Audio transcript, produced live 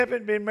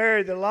Haven't been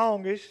married the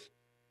longest.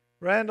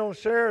 Randall and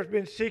Sarah's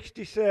been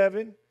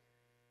 67.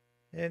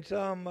 And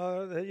some,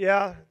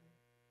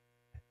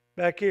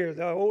 back here,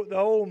 the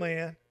old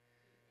man.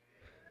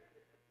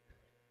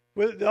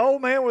 With the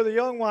old man with a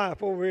young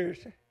wife over here.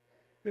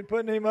 Been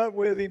putting him up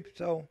with him.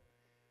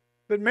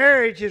 But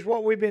marriage is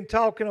what we've been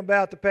talking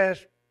about the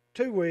past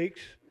 2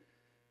 weeks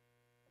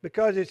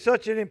because it's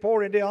such an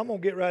important deal. I'm going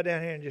to get right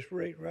down here and just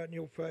read right in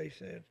your face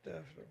and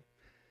stuff.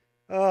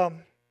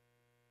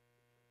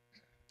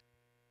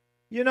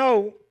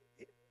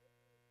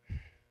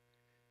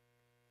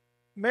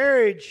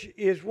 Marriage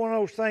is one of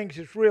those things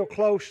that's real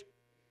close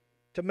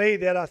to me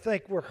that I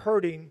think we're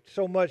hurting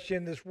so much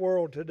in this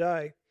world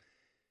today.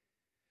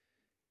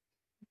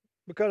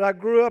 Because I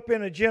grew up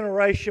in a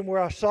generation where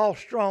I saw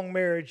strong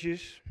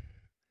marriages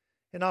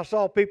and I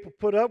saw people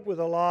put up with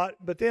a lot,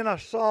 but then I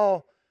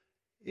saw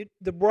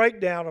the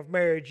breakdown of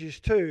marriages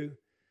too.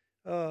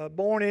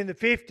 Born in the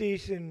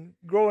 50s and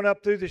growing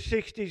up through the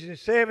 60s and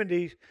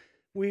 70s,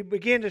 we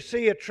begin to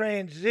see a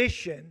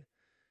transition.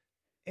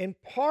 And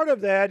part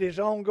of that is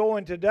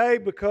ongoing today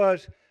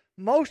because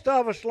most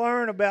of us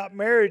learn about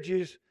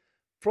marriages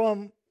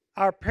from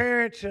our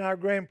parents and our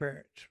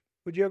grandparents.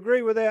 Would you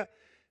agree with that?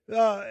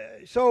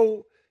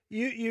 So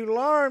you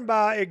learn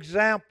by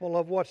example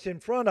of what's in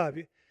front of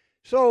you.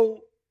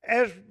 So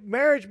as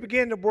marriage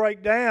began to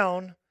break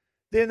down,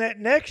 then that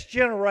next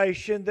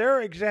generation,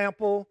 their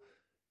example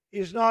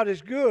is not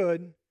as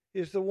good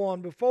as the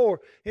one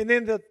before. And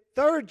then the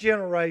third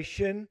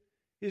generation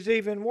is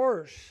even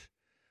worse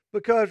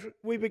because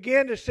we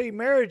begin to see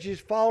marriages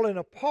falling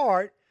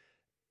apart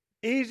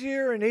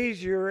easier and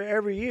easier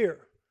every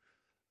year.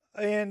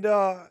 And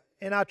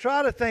I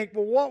try to think,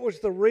 well, what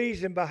was the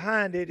reason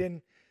behind it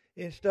and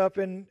stuff?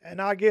 And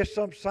I guess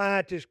some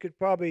scientists could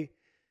probably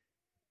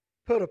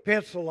put a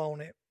pencil on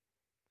it.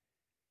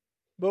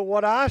 But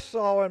what I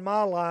saw in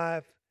my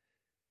life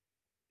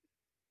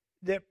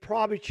that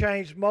probably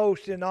changed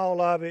most in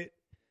all of it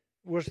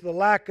was the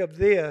lack of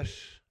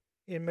this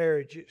in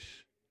marriages.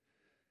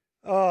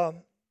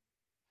 In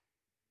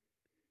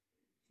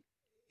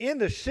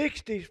the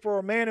 60s, for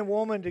a man and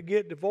woman to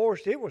get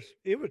divorced, it was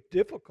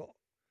difficult.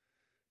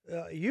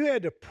 You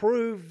had to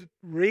prove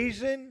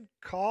reason,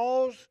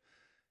 cause,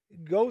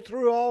 go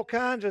through all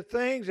kinds of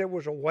things. There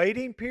was a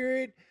waiting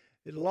period.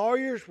 The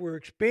lawyers were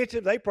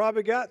expensive. They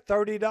probably got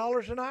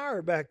 $30 an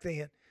hour back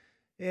then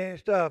and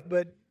stuff.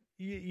 But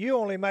you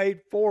only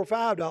made $4 or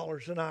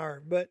 $5 an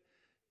hour. But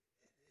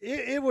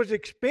it was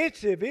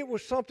expensive. It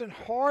was something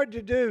hard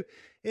to do.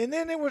 And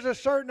then there was a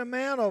certain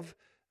amount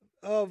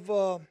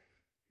of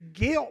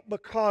guilt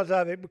because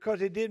of it,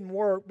 because it didn't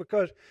work,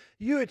 because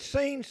you had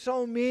seen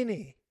so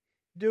many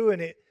doing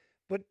it.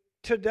 But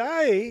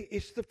today,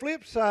 it's the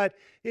flip side.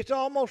 It's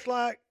almost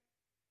like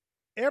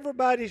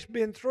everybody's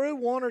been through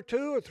one or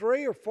two or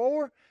three or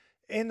four,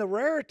 and the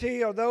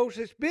rarity of those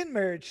that's been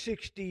married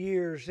 60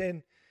 years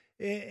and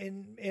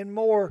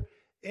more,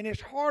 and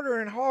it's harder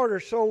and harder.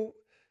 So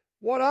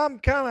what I'm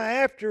kind of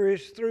after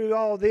is through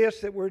all this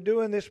that we're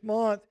doing this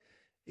month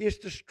is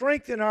to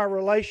strengthen our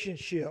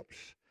relationships.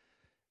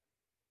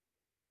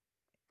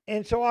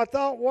 And so I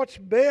thought what's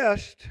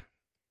best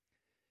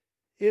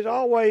is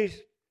always,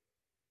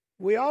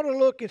 we ought to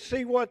look and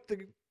see what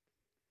the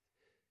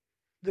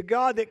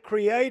God that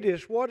created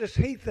us, what does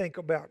He think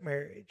about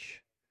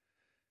marriage?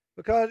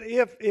 Because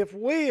if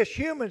we as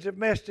humans have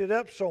messed it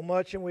up so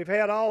much and we've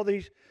had all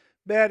these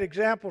bad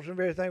examples and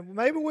everything,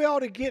 maybe we ought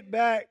to get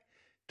back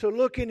to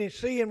looking and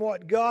seeing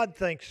what God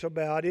thinks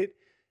about it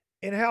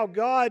and how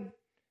God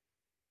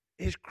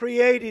has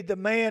created the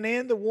man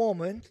and the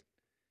woman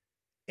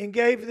and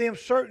gave them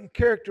certain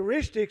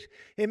characteristics.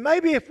 And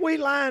maybe if we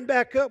line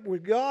back up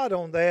with God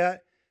on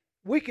that,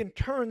 we can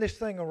turn this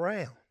thing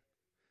around.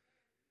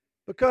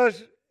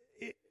 Because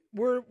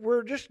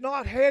we're just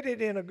not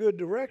headed in a good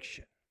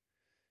direction.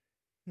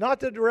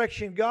 Not the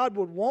direction God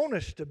would want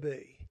us to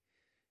be.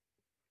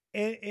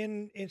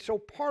 And so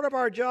part of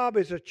our job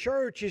as a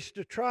church is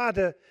to try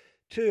to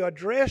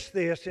address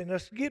this, and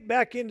let's get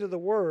back into the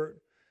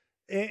Word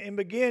and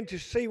begin to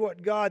see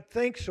what God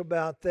thinks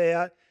about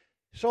that,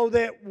 so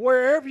that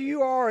wherever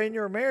you are in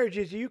your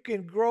marriages, you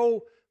can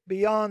grow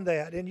beyond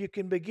that, and you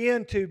can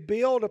begin to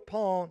build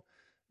upon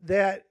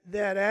that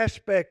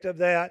aspect of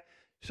that.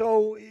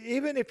 So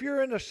even if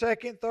you're in the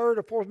second, third,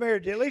 or fourth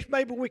marriage, at least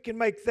maybe we can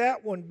make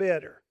that one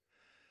better,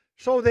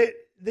 so that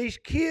these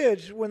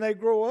kids, when they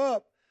grow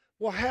up,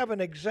 will have an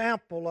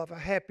example of a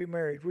happy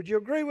marriage. Would you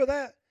agree with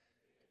that?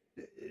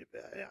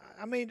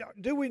 I mean,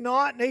 do we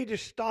not need to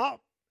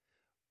stop?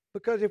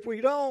 Because if we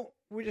don't,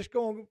 we're just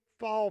going to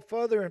fall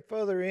further and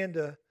further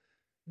into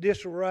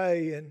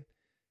disarray, and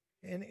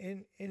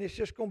it's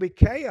just going to be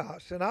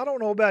chaos. And I don't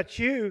know about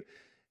you,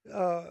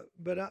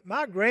 but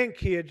my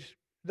grandkids,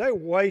 they're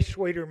way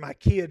sweeter than my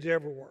kids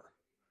ever were.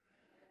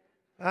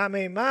 I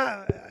mean,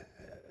 my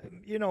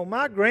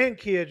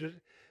grandkids,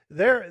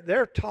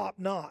 they're top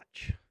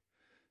notch.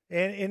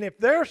 And if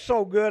they're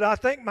so good, I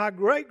think my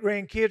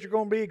great-grandkids are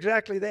going to be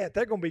exactly that.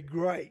 They're going to be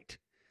great.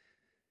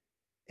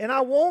 And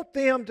I want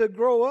them to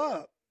grow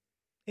up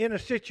in a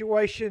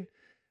situation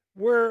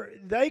where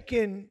they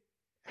can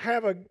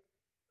have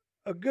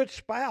a good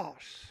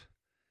spouse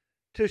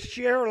to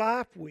share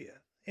life with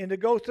and to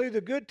go through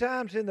the good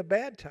times and the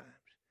bad times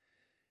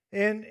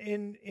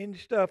and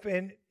stuff.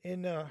 And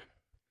I'm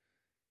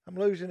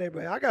losing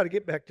everybody. I got to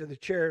get back to the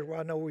chair where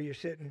I know where you're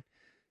sitting.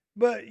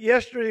 But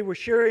yesterday was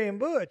Sherry and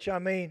Butch. I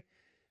mean,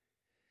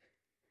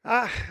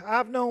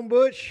 I've known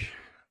Butch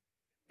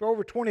for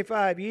over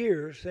 25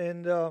 years,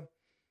 and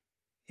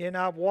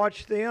I've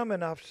watched them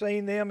and I've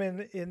seen them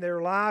in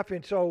their life,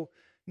 and so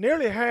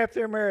nearly half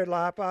their married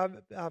life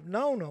I've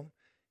known them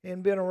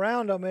and been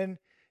around them, and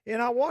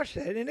I watched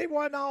that, and it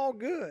wasn't all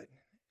good.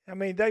 I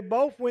mean, they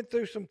both went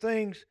through some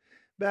things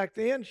back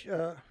then.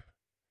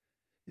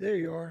 There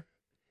you are.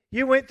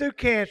 You went through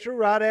cancer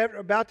right after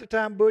about the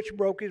time Butch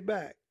broke his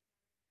back.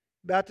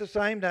 About the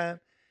same time,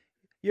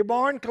 your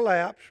barn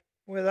collapsed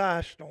with an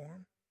ice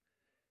storm.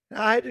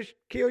 I had to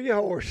kill your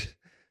horse.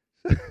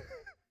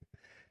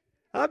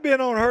 I've been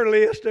on her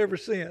list ever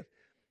since.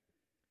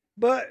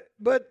 But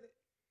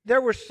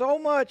there was so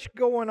much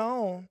going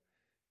on.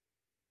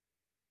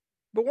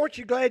 But weren't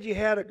you glad you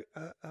had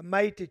a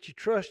mate that you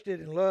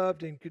trusted and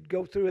loved and could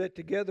go through that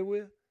together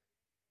with?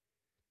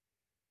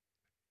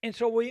 And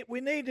so we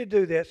need to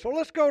do that. So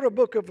let's go to the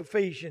book of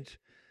Ephesians.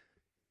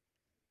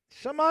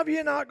 Some of you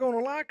are not going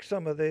to like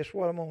some of this,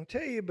 what I'm going to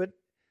tell you, but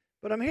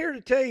I'm here to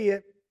tell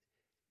you,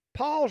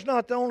 Paul's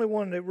not the only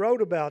one that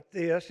wrote about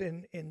this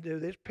and do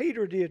this.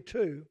 Peter did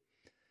too.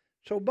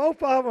 So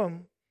both of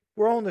them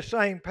were on the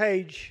same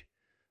page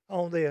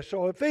on this.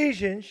 So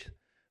Ephesians,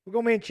 we're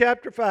going to be in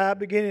chapter 5,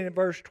 beginning in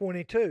verse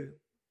 22.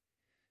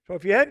 So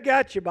if you hadn't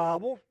got your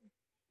Bible,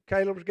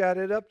 Caleb's got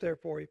it up there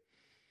for you.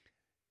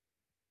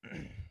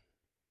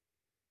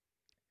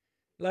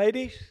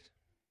 Ladies,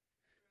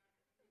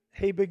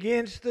 he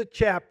begins the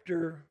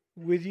chapter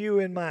with you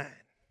in mind.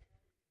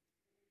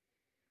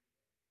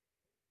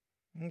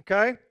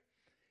 Okay?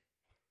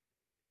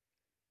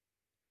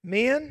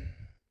 Men,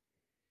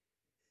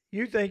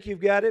 you think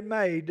you've got it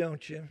made,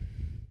 don't you?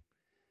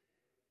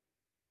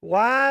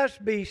 Wives,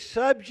 be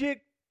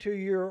subject to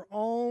your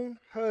own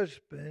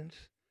husbands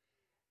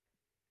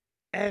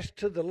as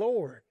to the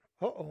Lord.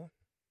 Uh-oh.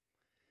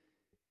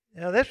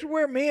 Now, this is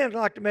where men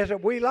like to mess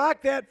up. We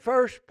like that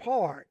first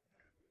part.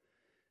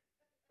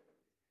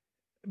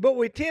 But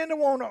we tend to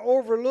want to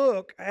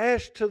overlook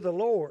as to the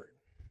Lord.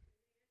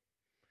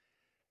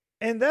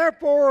 And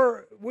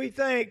therefore, we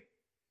think,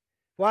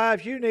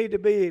 wives, you need to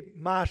be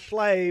my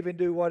slave and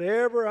do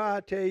whatever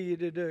I tell you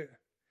to do.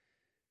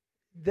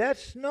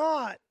 That's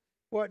not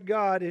what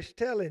God is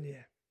telling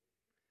you.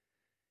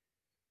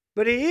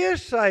 But He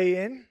is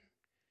saying,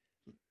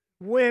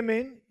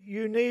 women,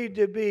 you need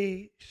to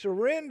be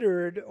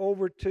surrendered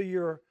over to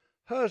your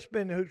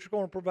husband who's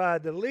going to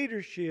provide the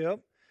leadership,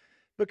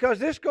 because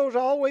this goes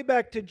all the way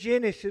back to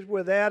Genesis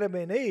with Adam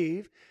and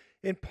Eve,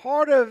 and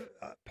part of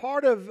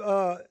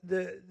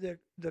the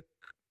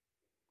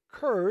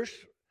curse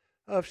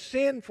of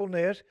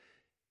sinfulness,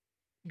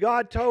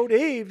 God told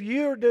Eve,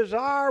 your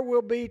desire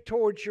will be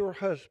towards your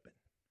husband.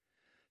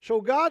 So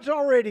God's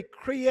already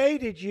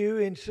created you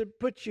and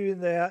put you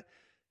in that,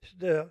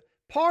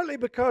 partly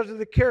because of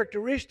the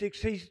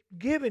characteristics He's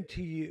given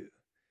to you.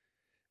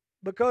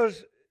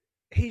 Because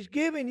He's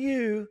given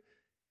you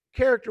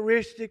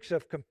characteristics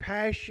of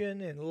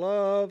compassion and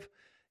love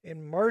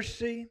and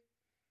mercy.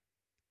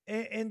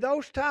 And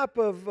those type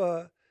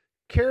of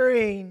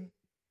carrying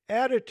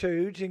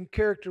attitudes and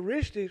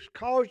characteristics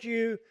cause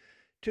you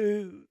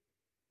to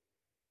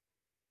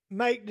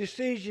make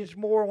decisions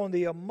more on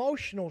the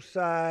emotional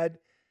side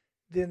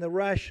than the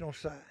rational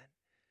side.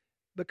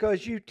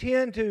 Because you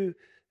tend to,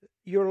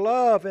 your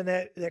love and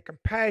that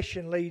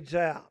compassion leads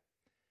out.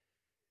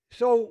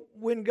 So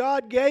when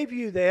God gave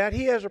you that,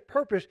 He has a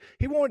purpose.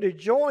 He wanted to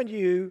join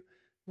you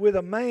with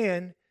a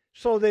man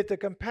so that the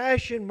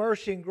compassion,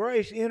 mercy, and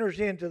grace enters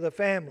into the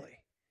family.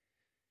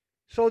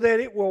 So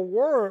that it will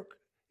work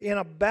in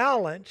a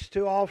balance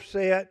to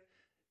offset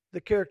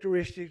the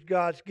characteristics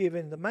God's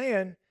given the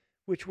man,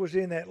 which was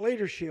in that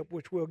leadership,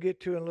 which we'll get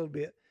to in a little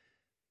bit.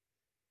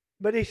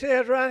 But He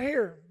says right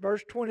here,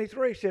 verse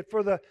 23, He said,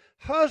 for the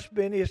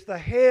husband is the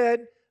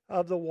head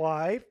of the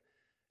wife,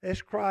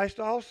 as Christ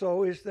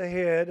also is the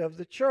head of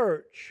the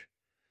church.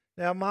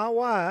 Now, my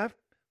wife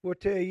will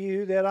tell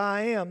you that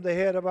I am the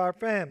head of our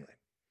family.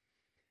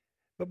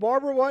 But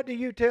Barbara, what do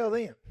you tell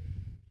them?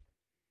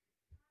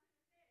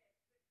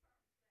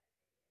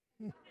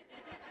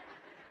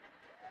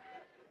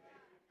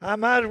 I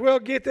might as well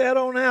get that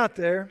on out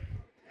there.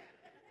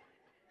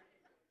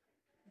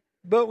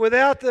 But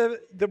without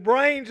the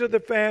brains of the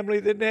family,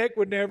 the neck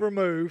would never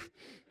move.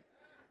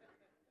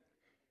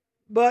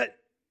 But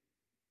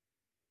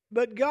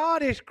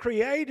God has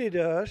created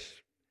us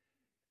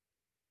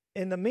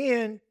and the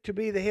men to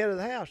be the head of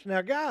the house.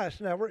 Now,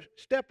 guys,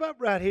 step up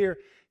right here.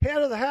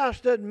 Head of the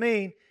house doesn't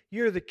mean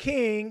you're the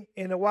king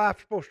and the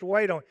wife's supposed to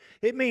wait on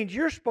you. It means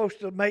you're supposed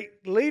to make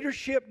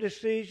leadership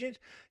decisions.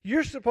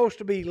 You're supposed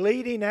to be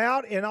leading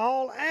out in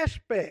all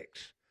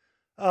aspects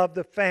of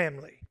the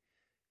family.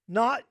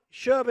 not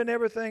shoving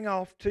everything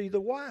off to the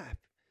wife.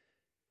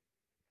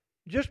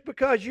 Just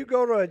because you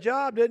go to a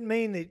job doesn't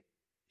mean that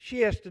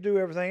she has to do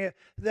everything.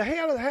 The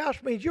head of the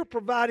house means you're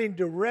providing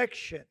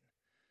direction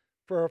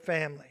for a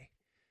family,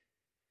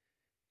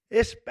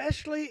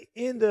 especially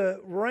in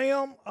the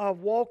realm of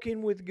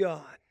walking with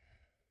God.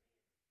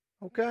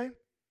 Okay?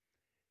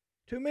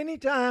 Too many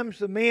times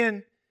the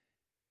men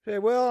say,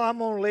 well, I'm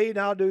going to lead and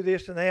I'll do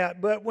this and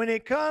that. But when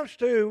it comes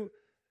to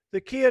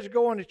the kids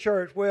going to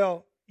church,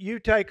 well, you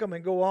take them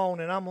and go on,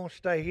 and I'm going to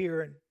stay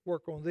here and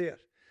work on this.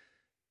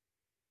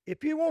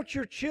 If you want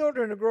your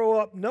children to grow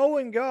up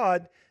knowing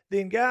God,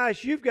 then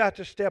guys, you've got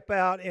to step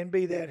out and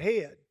be that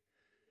head.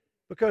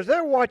 Because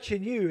they're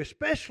watching you,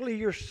 especially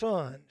your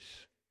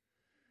sons.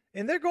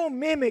 And they're going to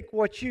mimic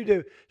what you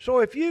do. So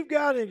if you've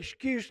got an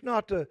excuse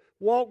not to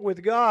walk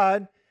with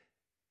God,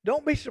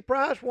 don't be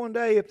surprised one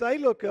day if they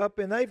look up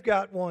and they've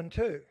got one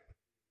too.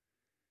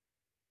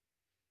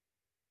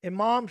 And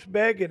mom's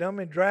begging them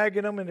and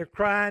dragging them, and they're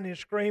crying and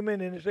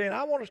screaming and saying,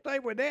 I want to stay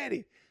with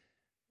Daddy.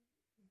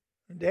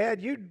 And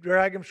Dad, you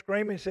drag them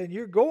screaming saying,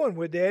 you're going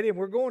with Daddy and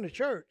we're going to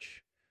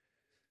church.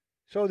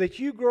 So that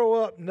you grow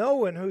up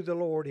knowing who the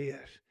Lord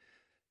is.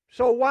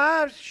 So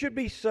wives should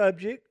be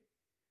subject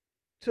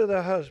to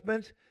the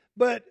husbands,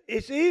 but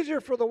it's easier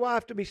for the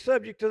wife to be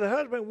subject to the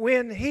husband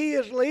when he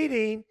is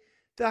leading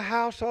the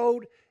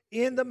household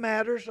in the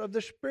matters of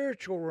the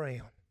spiritual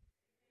realm.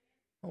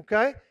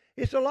 Okay?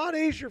 It's a lot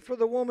easier for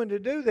the woman to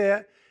do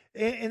that,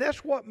 and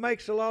that's what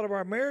makes a lot of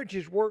our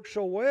marriages work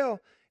so well,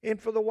 and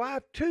for the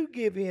wife to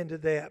give in to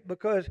that,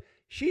 because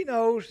she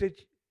knows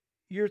that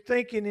you're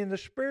thinking in the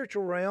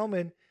spiritual realm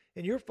and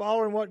you're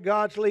following what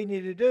God's leading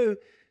you to do.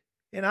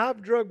 And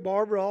I've drug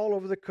Barbara all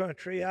over the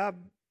country. I've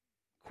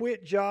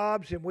quit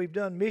jobs, and we've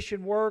done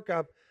mission work.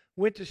 I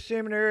went to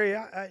seminary.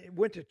 I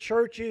went to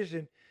churches,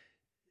 and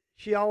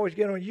she always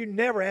get on, you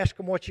never ask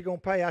them what you're going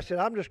to pay. I said,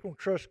 I'm just going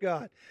to trust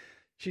God.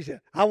 She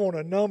said, I want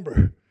a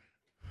number.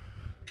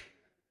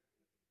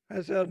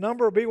 I said, a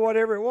number will be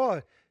whatever it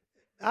was.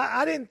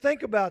 I didn't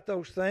think about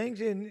those things,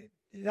 and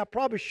I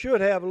probably should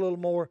have a little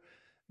more,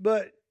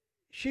 but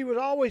she was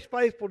always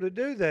faithful to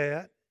do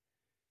that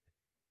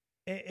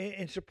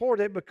and support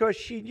it because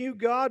she knew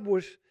God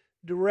was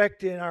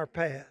directing our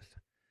path.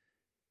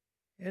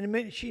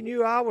 And she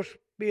knew I was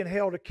being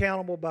held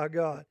accountable by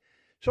God.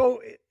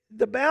 So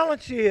the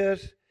balance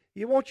is,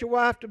 you want your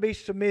wife to be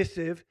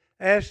submissive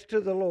as to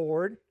the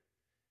Lord.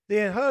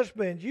 Then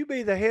husbands, you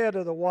be the head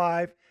of the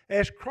wife,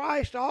 as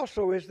Christ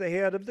also is the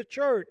head of the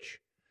church.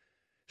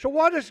 So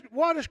what is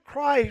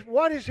Christ,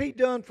 what has He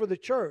done for the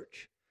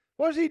church?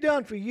 What has He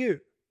done for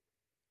you?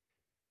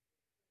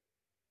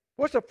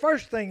 What's the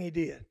first thing He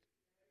did?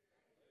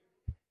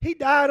 He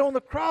died on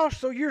the cross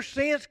so your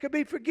sins could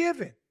be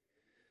forgiven.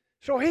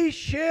 So He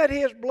shed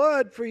His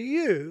blood for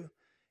you,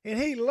 and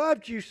He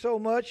loved you so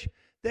much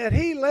that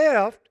He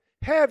left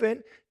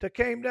heaven to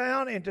come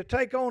down and to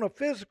take on a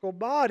physical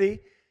body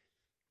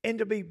and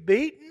to be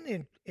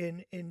beaten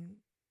and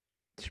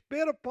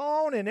spit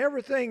upon and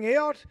everything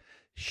else,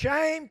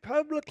 shamed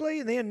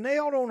publicly and then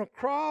nailed on a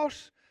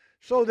cross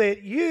so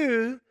that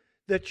you,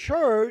 the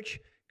church,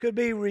 could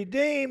be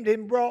redeemed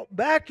and brought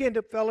back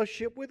into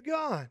fellowship with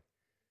God.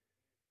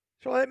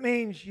 So that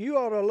means you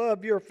ought to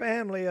love your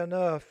family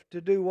enough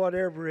to do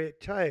whatever it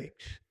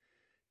takes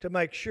to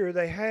make sure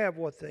they have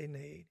what they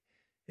need.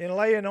 And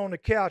laying on the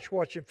couch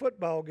watching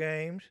football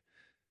games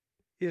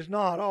is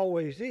not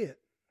always it.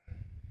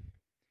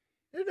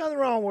 There's nothing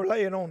wrong with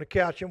laying on the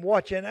couch and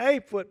watching a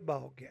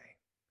football game,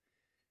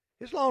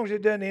 as long as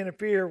it doesn't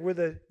interfere with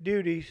the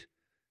duties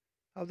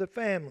of the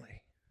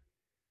family.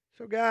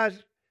 So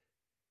guys,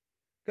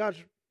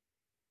 God's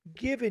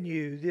given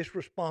you this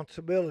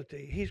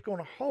responsibility. He's going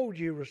to hold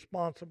you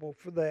responsible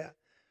for that.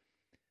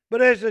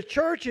 But as the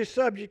church is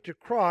subject to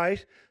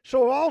Christ,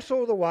 so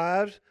also the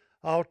wives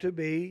ought to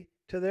be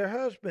to their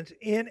husbands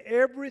in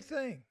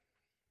everything.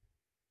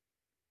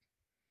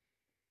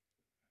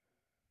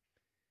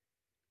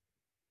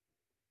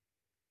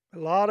 A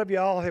lot of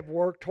y'all have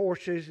worked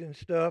horses and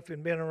stuff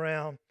and been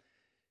around.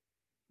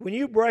 When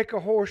you break a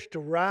horse to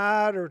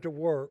ride or to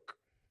work,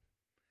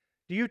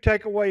 do you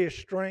take away his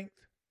strength?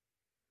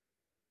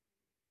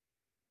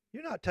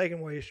 You're not taking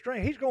away his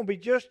strength. He's going to be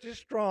just as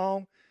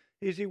strong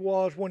as he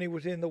was when he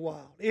was in the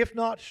wild, if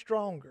not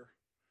stronger.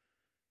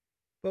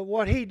 But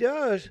what he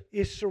does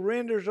is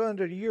surrenders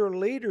under your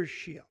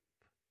leadership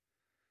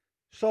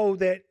so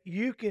that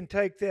you can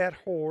take that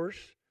horse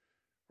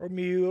or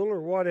mule or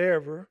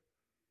whatever.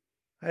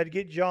 I had to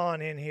get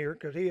John in here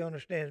because he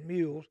understands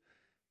mules.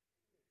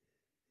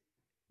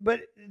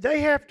 But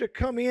they have to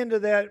come into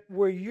that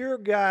where you're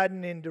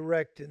guiding and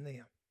directing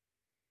them.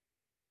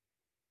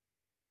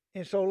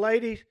 And so,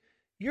 ladies,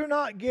 you're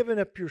not giving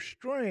up your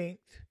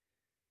strength.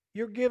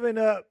 You're giving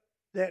up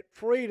that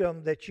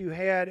freedom that you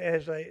had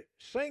as a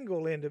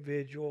single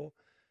individual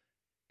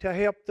to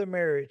help the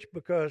marriage,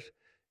 because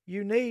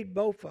you need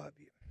both of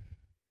you.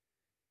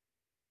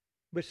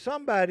 But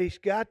somebody's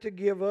got to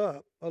give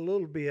up a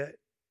little bit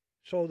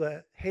so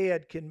the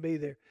head can be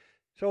there.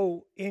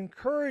 So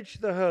encourage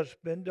the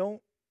husband.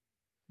 Don't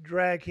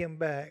drag him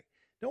back.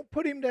 Don't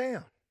put him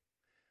down.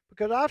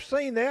 Because I've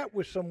seen that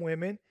with some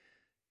women.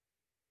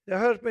 The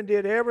husband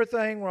did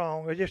everything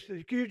wrong.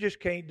 You just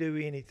can't do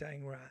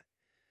anything right.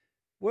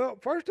 Well,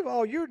 first of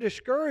all, you're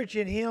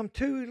discouraging him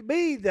to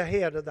be the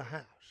head of the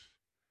house.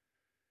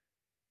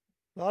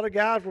 A lot of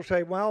guys will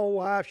say, my old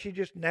wife, she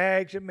just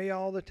nags at me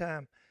all the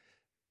time.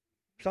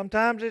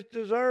 Sometimes it's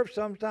deserved,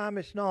 sometimes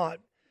it's not.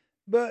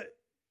 But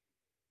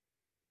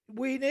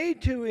we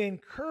need to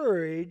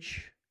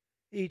encourage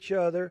each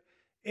other.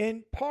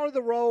 And part of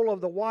the role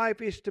of the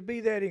wife is to be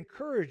that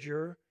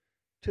encourager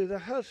to the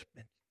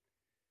husband,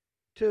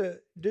 to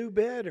do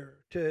better,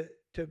 to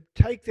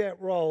take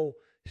that role,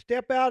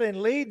 step out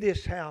and lead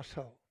this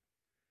household.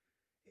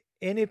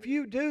 And if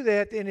you do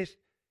that, then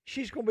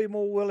she's going to be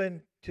more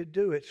willing to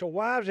do it. So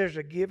wives, there's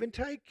a give and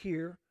take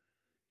here.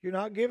 You're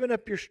not giving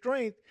up your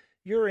strength.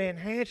 You're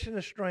enhancing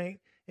the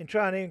strength and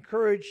trying to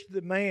encourage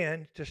the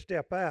man to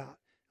step out.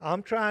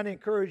 I'm trying to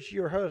encourage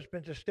your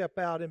husband to step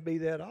out and be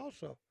that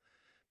also.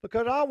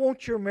 Because I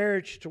want your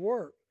marriage to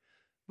work.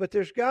 But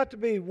there's got to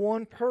be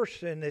one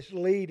person that's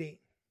leading.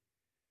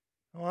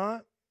 All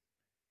right?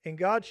 And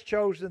God's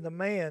chosen the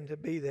man to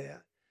be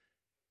that.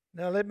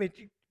 Now let me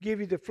give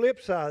you the flip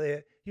side of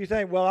that. You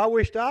think, well, I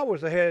wished I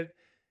was the head.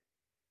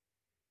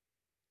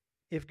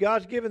 If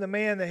God's given the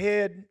man the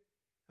head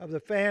of the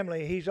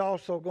family, He's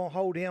also going to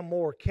hold him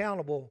more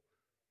accountable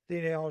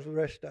than He holds the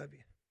rest of you.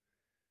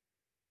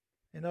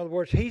 In other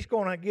words, He's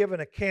going to give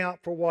an account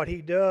for what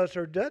he does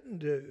or doesn't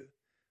do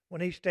when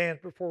he stands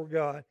before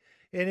God.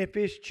 And if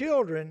his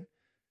children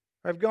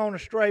have gone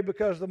astray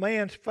because the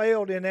man's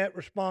failed in that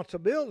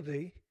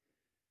responsibility,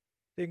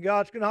 then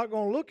God's not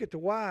going to look at the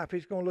wife.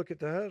 He's going to look at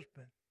the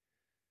husband.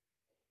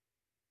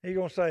 He's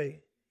going to say,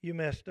 you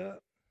messed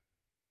up.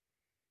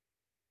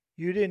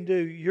 You didn't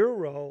do your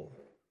role,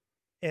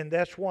 and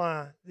that's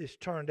why this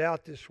turned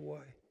out this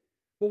way.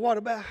 Well, what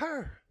about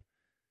her?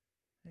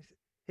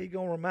 He's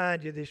going to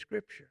remind you of this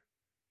scripture.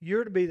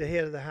 You're to be the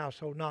head of the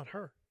household, not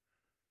her.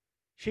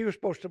 She was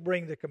supposed to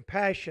bring the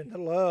compassion, the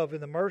love,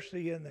 and the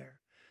mercy in there.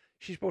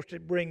 She's supposed to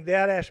bring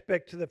that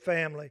aspect to the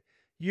family.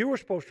 You were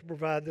supposed to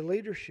provide the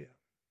leadership.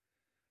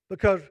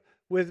 Because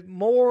with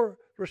more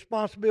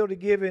responsibility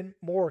given,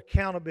 more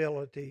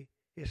accountability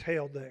is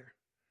held there.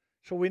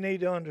 So we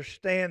need to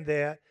understand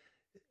that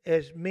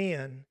as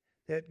men,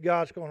 that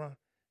God's going to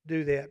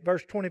do that.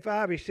 Verse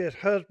 25, he says,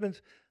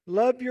 husbands,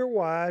 love your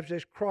wives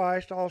as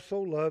Christ also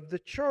loved the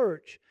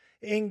church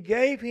and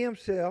gave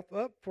himself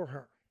up for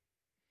her.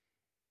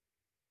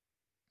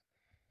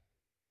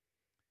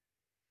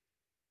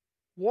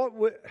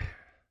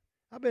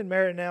 I've been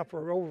married now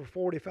for over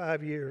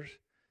 45 years.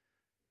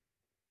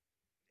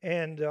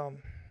 And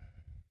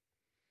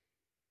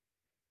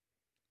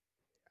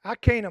I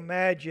can't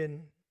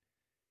imagine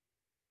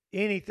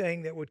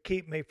anything that would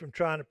keep me from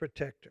trying to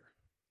protect her.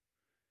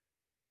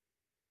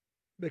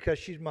 Because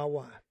she's my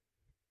wife.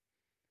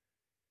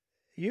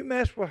 You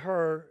mess with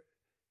her,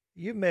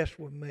 you mess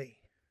with me.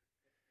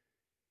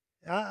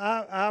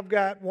 I've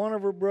got one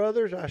of her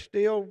brothers I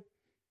still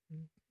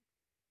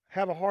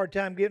have a hard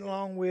time getting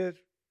along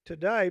with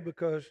today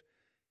because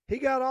he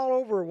got all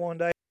over her one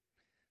day.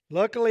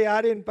 Luckily,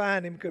 I didn't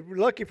find him, because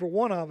lucky for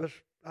one of us,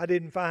 I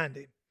didn't find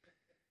him.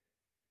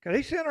 Because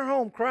he sent her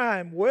home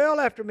crying well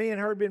after me and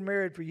her had been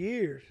married for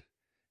years.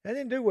 That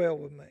didn't do well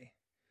with me.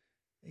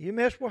 You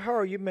mess with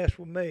her, you mess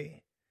with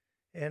me.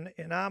 And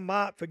I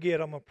might forget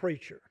I'm a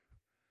preacher.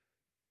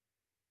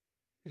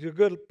 There's a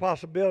good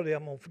possibility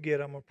I'm going to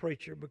forget I'm a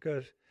preacher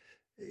because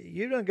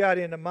you done got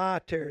into my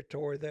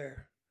territory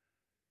there.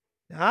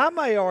 Now, I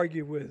may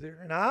argue with her,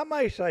 and I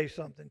may say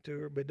something to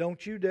her, but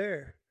don't you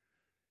dare.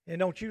 And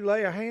don't you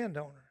lay a hand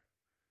on her.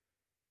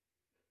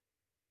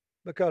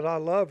 Because I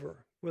love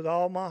her with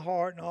all my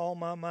heart and all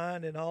my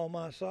mind and all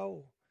my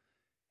soul.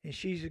 And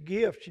she's a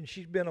gift, and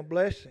she's been a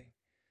blessing.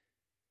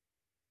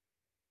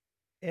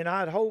 And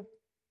I'd hope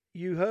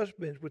you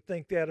husbands would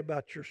think that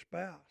about your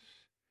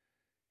spouse.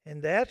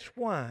 And that's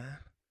why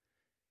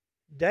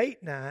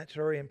date nights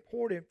are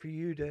important for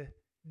you to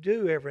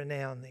do every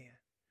now and then.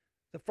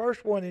 The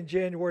first one in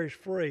January is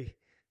free.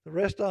 The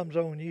rest of them's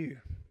on you.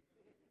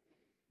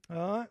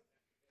 All right?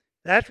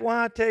 That's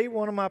why I tell you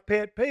one of my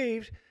pet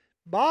peeves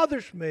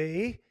bothers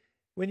me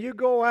when you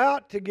go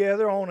out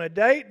together on a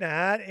date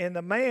night and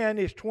the man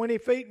is 20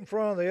 feet in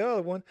front of the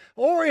other one,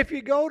 or if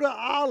you go to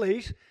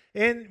Ollie's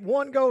and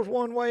one goes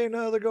one way and the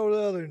other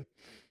goes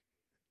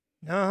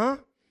the other.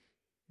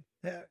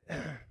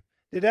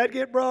 Did that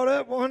get brought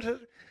up once?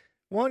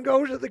 One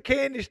goes to the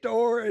candy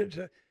store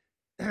and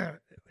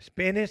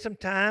spending some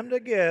time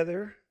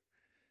together,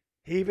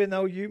 even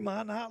though you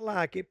might not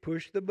like it,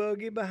 push the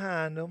buggy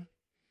behind them.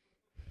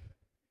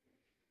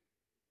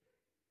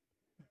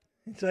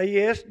 And say,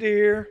 yes,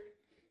 dear,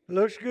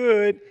 looks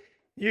good.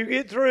 You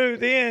get through,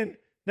 then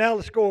now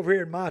let's go over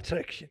here in my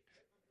section.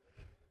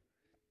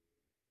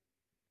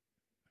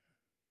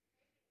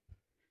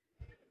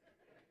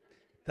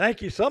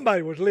 Thank you.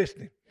 Somebody was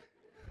listening.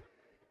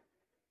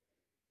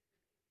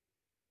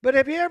 But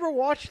have you ever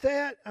watched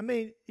that? I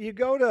mean, you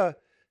go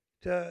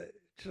to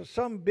to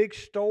some big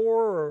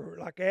store or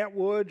like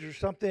Atwood's or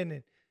something,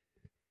 and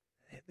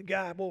the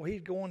guy, boy,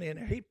 he's going in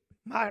there.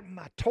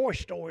 My toy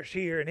store is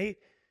here, and his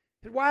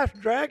wife's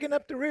dragging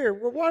up the rear.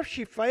 Well, what if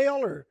she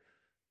fell or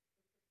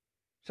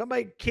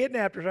somebody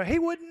kidnapped her? He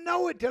wouldn't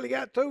know it till he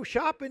got through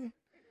shopping.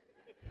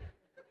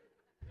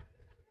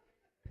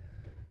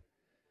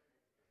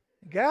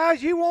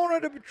 Guys, you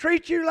want her to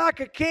treat you like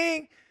a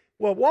king?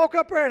 Well, walk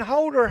up there and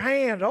hold her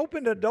hand.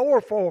 Open the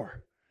door for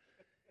her.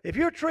 If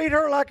you treat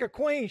her like a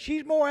queen,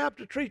 she's more apt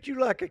to treat you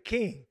like a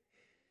king.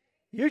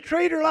 You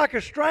treat her like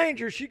a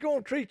stranger, she's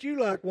going to treat you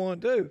like one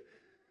too.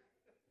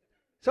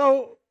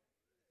 So,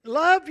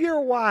 love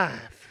your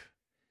wife.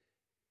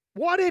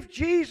 What if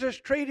Jesus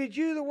treated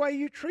you the way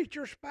you treat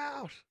your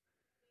spouse?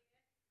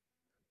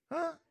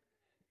 Huh?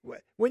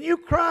 When you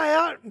cry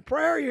out in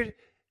prayer,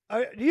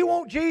 do you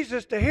want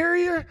Jesus to hear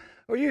you?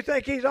 Or you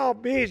think he's all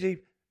busy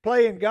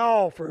playing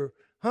golf or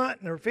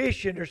hunting or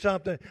fishing or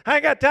something? I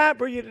ain't got time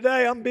for you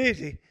today. I'm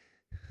busy.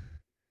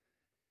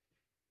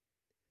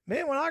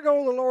 Man, when I go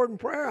to the Lord in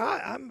prayer,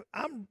 I'm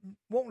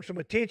wanting some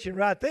attention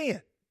right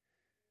then.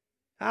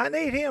 I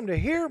need him to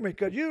hear me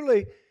because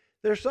usually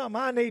there's something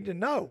I need to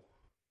know.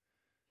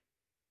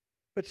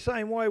 But the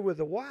same way with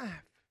the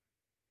wife.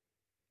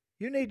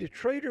 You need to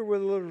treat her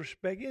with a little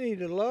respect. You need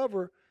to love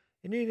her,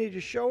 and you need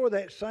to show her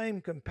that same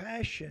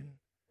compassion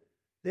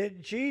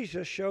that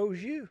Jesus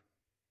shows you.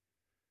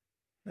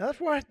 Now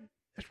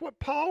that's what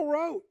Paul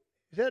wrote.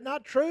 Is that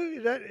not true?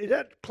 Is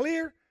that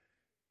clear?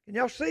 Can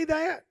y'all see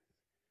that?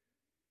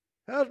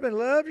 Husband,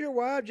 love your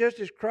wife just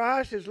as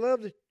Christ has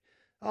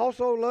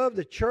also loved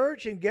the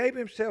church and gave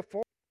himself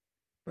for.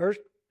 Verse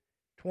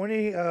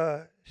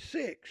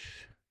 26.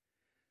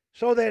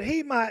 So that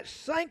he might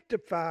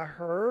sanctify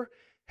her,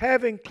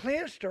 having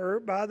cleansed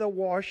her by the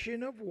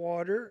washing of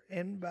water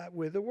and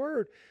with the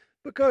word.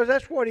 Because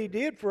that's what he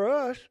did for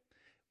us.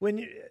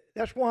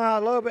 That's why I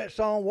love that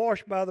song,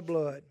 Washed by the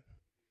Blood.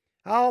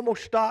 I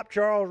almost stopped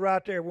Charles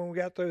right there when we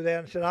got through that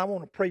and said, I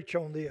want to preach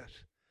on this.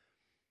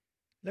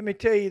 Let me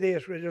tell you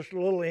this with just a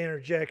little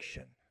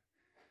interjection.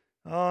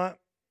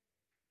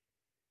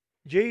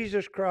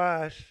 Jesus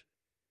Christ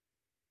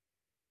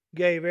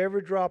gave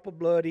every drop of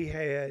blood he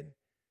had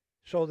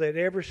so that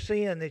every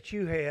sin that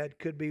you had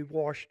could be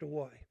washed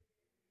away.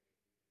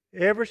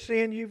 Every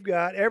sin you've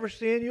got, every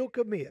sin you'll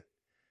commit,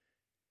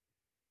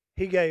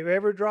 he gave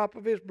every drop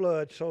of his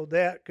blood so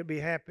that could be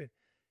happened.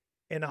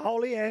 And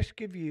all he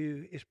asks of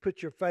you is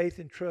put your faith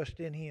and trust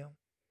in him.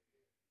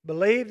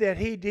 Believe that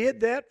he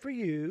did that for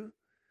you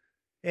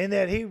and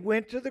that he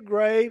went to the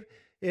grave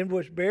and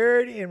was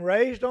buried and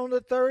raised on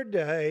the third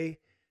day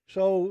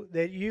so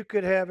that you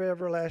could have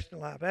everlasting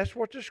life. That's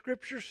what the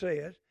Scripture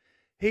says.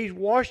 He's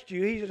washed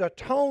you. He's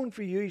atoned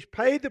for you. He's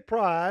paid the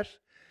price.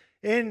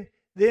 And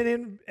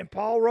then and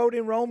Paul wrote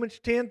in Romans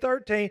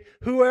 10:13,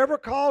 whoever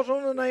calls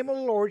on the name of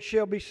the Lord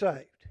shall be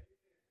saved.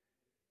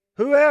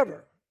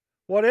 Whoever,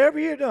 whatever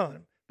you've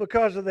done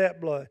because of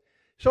that blood.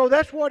 So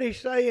that's what he's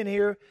saying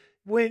here.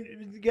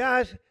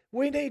 Guys,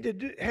 we need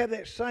to have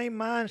that same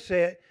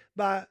mindset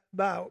by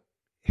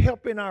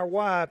helping our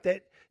wife,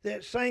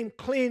 that same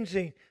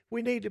cleansing.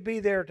 We need to be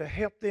there to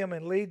help them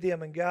and lead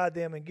them and guide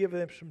them and give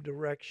them some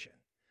direction.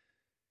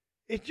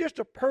 It's just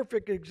a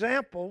perfect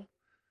example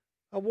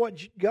of what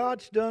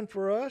God's done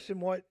for us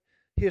and what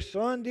his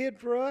Son did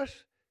for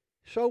us,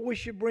 so we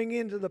should bring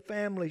into the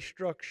family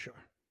structure.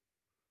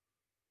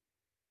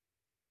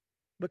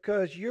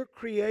 Because you're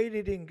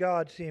created in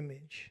God's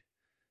image.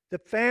 The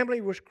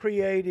family was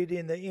created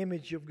in the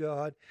image of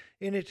God,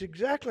 and it's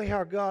exactly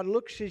how God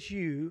looks at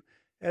you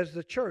as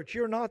the church.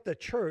 You're not the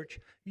church.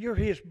 You're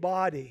his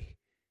body.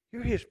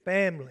 You're his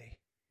family.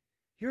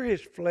 You're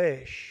his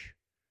flesh.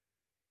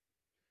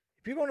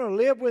 If you're going to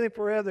live with him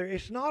forever,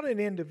 it's not an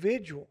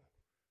individual.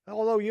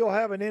 Although you'll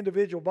have an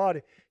individual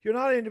body, you're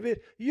not an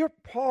individual. You're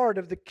part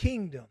of the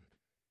kingdom.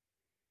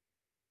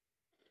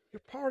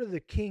 You're part of the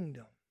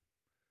kingdom.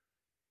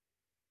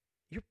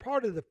 You're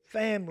part of the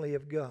family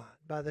of God.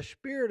 By the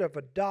spirit of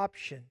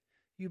adoption,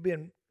 you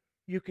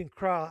can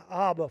cry,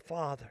 Abba,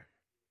 Father.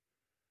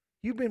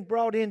 You've been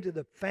brought into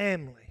the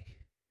family.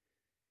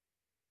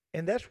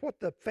 And that's what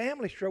the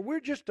family structure. We're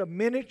just a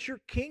miniature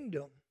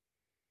kingdom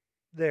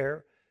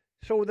there,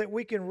 so that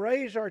we can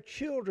raise our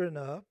children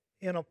up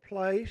in a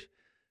place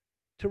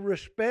to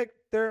respect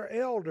their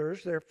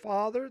elders, their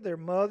father, their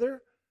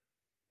mother,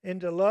 and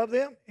to love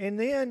them. And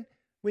then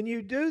when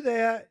you do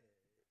that,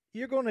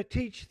 you're going to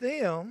teach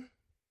them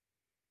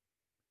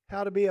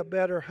how to be a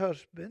better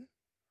husband,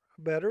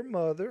 a better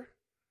mother,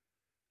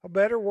 a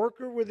better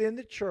worker within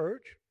the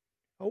church.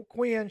 Oh,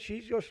 Quinn,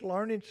 she's just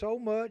learning so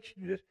much.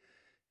 Just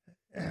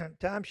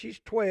time she's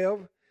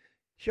 12,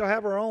 she'll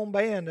have her own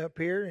band up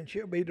here and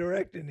she'll be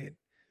directing it.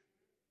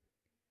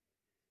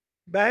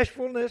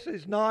 Bashfulness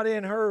is not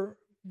in her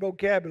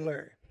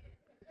vocabulary.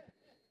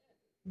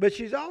 But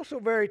she's also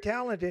very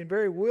talented and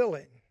very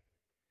willing.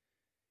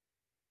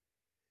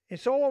 And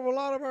so are a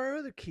lot of our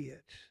other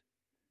kids.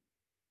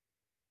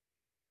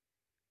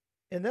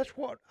 And that's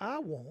what I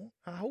want.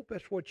 I hope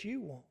that's what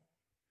you want.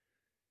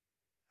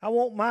 I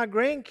want my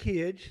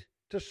grandkids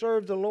to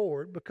serve the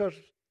Lord because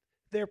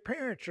their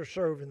parents are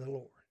serving the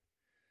Lord.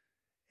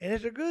 And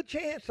it's a good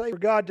chance for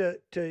God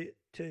to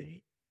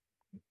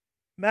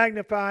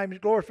magnify Him,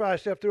 glorify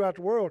Himself throughout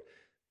the world.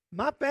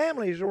 My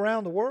family is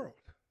around the world.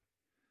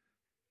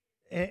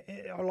 And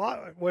a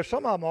lot, well,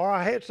 some of them are.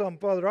 I had some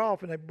further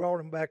off, and they brought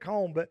them back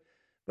home. But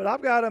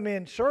I've got them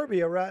in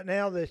Serbia right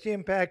now that's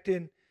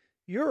impacting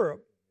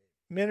Europe,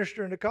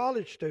 ministering to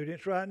college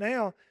students right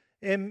now.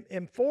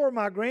 And 4 of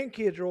my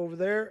grandkids are over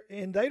there,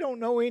 and they don't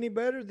know any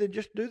better than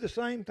just do the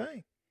same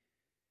thing.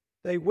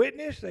 They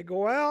witness, they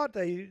go out,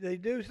 they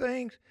do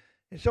things.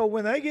 And so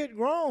when they get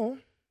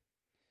grown,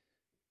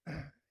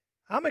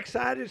 I'm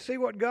excited to see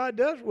what God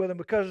does with them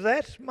because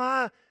that's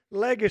my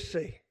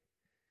legacy.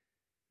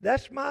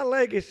 That's my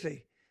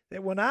legacy.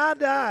 That when I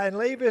die and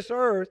leave this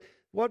earth,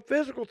 what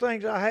physical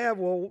things I have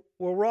will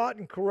rot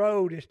and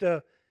corrode and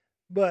stuff.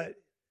 But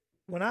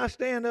when I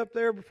stand up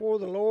there before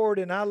the Lord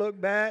and I look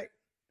back,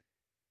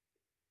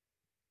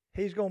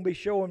 He's going to be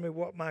showing me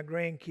what my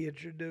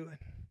grandkids are doing.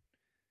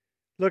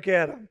 Look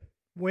at them,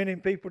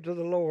 winning people to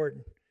the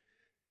Lord,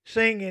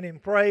 singing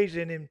and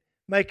praising and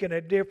making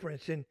a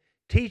difference and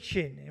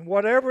teaching. And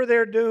whatever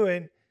they're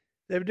doing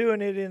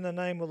it in the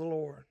name of the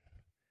Lord.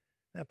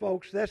 Now,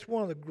 folks, that's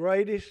one of the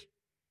greatest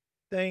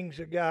things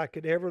a guy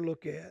could ever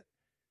look at.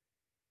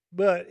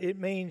 But it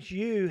means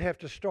you have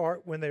to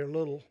start when they're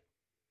little.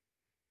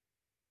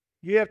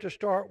 You have to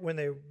start when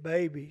they're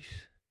babies,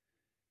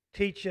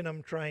 teaching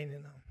them,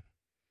 training them.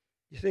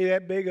 You see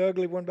that big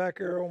ugly one back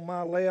there on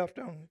my left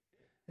and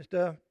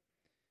stuff?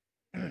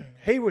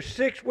 He was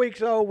 6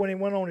 weeks old when he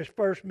went on his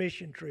first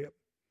mission trip.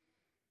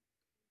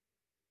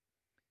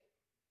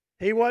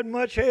 He wasn't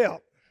much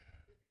help.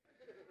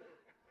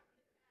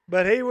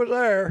 But he was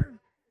there.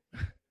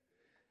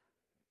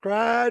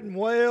 Cried and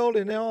wailed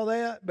and all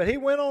that. But he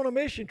went on a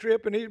mission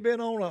trip and he's been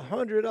on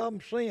 100 of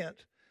them since.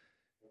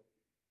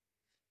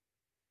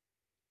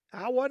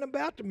 I wasn't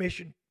about to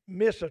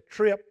miss a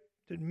trip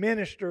to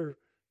minister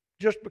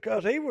just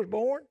because he was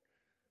born.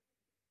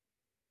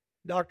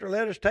 Doctor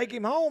let us take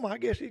him home. I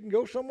guess he can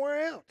go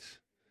somewhere else.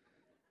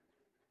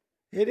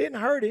 It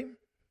didn't hurt him.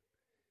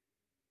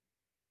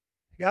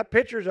 Got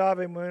pictures of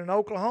him in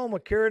Oklahoma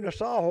carrying a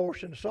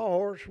sawhorse, and the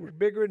sawhorse was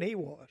bigger than he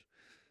was.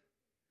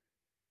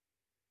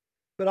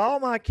 But all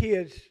my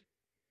kids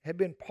have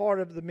been part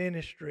of the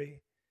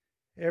ministry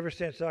ever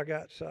since I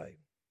got saved.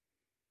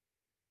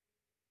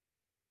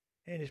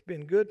 And it's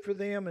been good for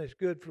them and it's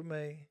good for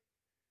me.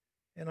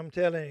 And I'm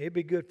telling you, it'd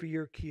be good for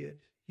your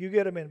kids. You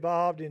get them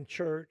involved in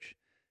church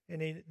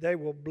and they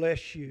will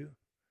bless you.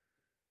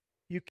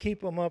 You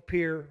keep them up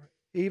here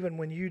even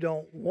when you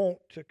don't want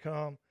to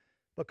come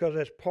because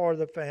that's part of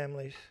the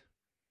families.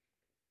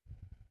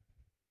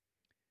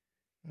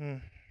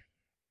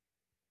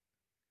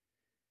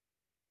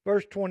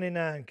 Verse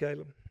 29,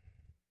 Caleb.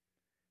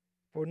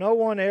 For no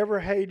one ever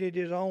hated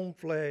his own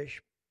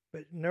flesh,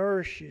 but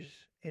nourishes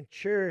and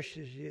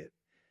cherishes it,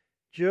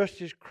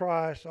 just as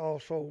Christ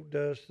also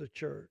does the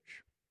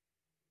church.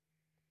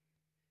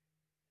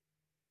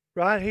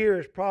 Right here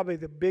is probably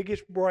the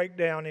biggest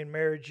breakdown in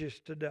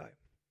marriages today.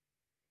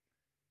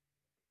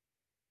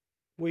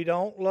 We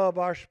don't love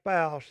our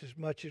spouse as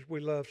much as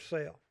we love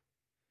self.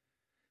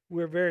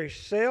 We're very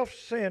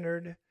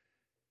self-centered,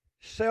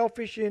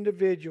 selfish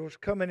individuals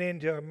coming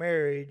into a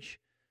marriage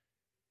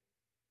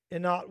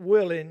and not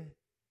willing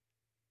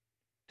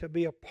to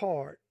be a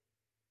part.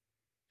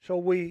 So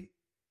we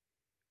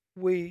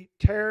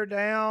tear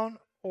down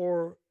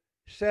or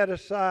set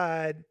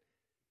aside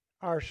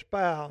our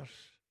spouse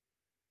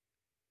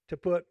to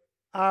put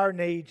our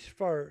needs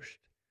first.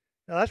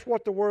 Now that's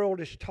what the world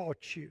has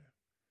taught you.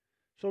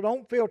 So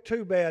don't feel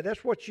too bad.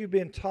 That's what you've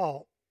been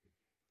taught.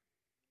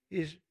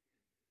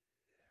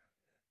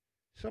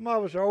 Some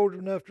of us are old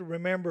enough to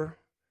remember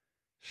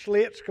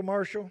Slits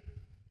commercial.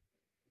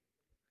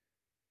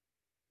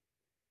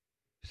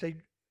 Say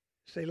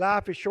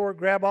life is short,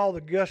 grab all the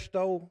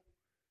gusto.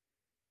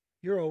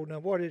 You're old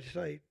enough. What did it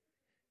say?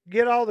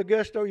 Get all the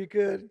gusto you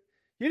could.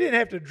 You didn't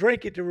have to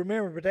drink it to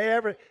remember,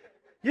 but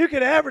you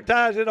could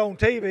advertise it on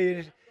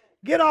TV.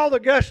 Get all the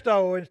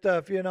gusto and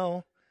stuff, you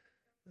know.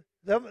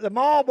 The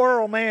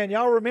Marlboro man,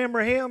 y'all remember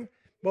him?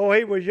 Boy,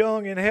 he was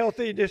young and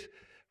healthy, just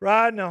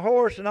riding a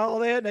horse and all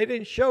that. And they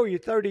didn't show you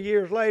 30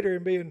 years later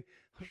and being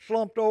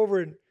slumped over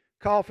and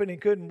coughing and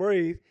couldn't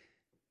breathe.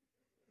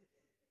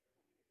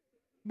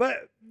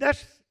 But that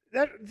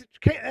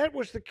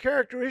was the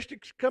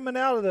characteristics coming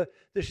out of the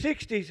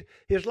 60s.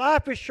 His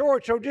life is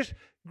short, so just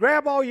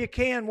grab all you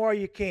can while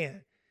you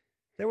can.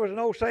 There was an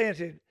old saying that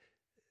said,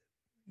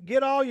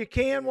 get all you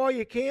can while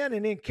you can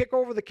and then kick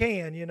over the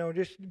can, you know,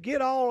 just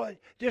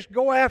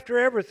go after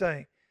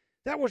everything.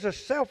 That was a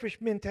selfish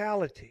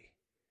mentality.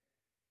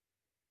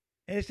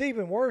 And it's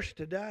even worse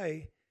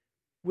today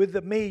with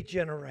the me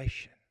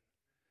generation.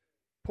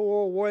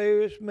 Poor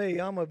way is me.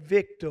 I'm a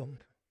victim.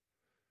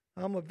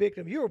 I'm a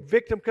victim. You're a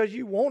victim because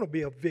you want to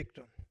be a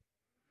victim.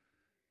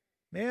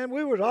 Man,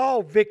 we was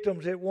all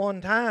victims at one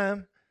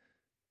time.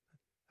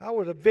 I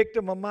was a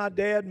victim of my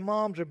dad and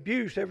mom's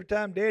abuse every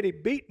time Daddy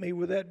beat me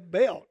with that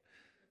belt.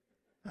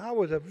 I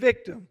was a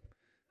victim.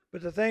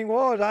 But the thing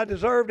was, I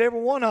deserved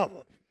every one of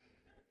them.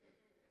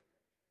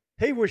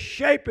 He was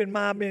shaping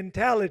my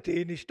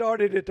mentality, and he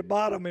started at the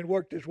bottom and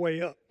worked his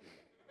way up.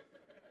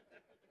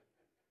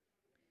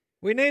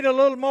 We need a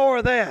little more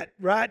of that,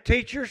 right,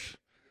 teachers?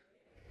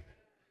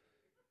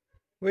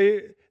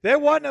 There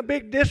wasn't a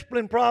big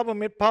discipline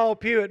problem at Paul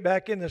Pewitt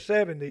back in the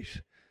 70s.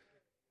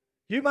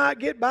 You might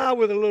get by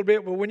with a little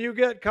bit, but when you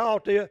get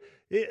caught,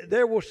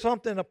 there was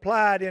something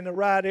applied in the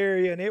right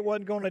area, and it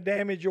wasn't going to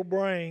damage your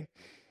brain.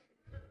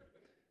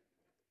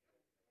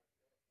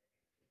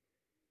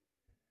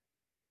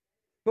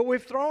 But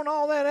we've thrown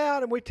all that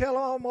out, and we tell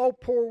them, oh,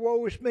 poor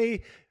woe is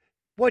me.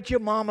 What'd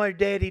your mama or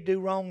daddy do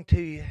wrong to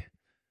you?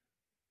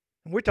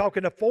 And we're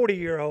talking to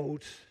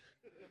 40-year-olds.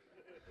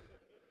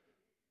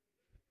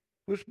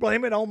 Let's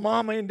blame it on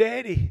mama and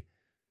daddy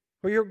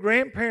or your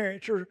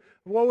grandparents, or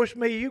woe is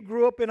me, you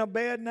grew up in a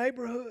bad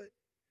neighborhood.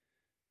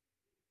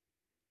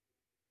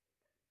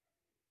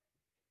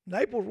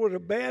 Naples was a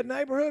bad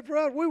neighborhood for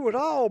us. We was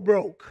all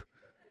broke.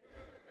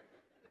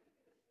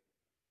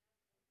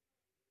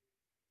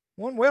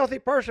 One wealthy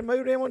person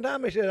moved in one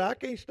time. He said, I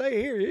can't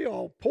stay here. You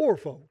all poor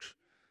folks.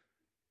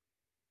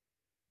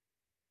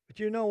 But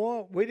you know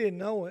what? We didn't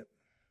know it.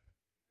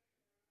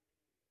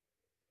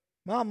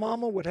 My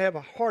mama would have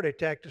a heart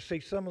attack to see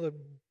some of the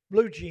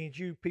blue jeans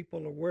you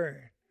people are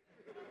wearing.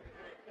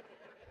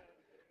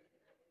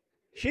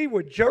 She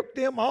would jerk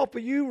them off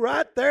of you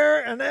right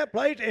there in that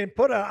place and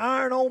put an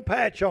iron-on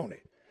patch on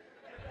it.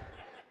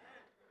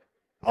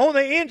 On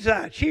the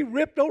inside, she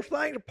ripped those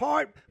things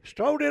apart,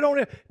 stowed it on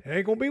it. There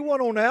ain't going to be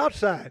one on the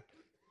outside.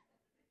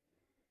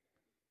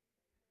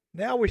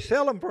 Now we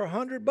sell them for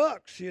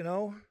 $100, you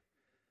know.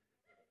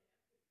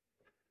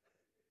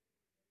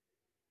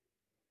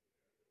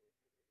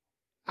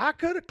 I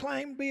could have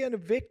claimed being a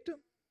victim.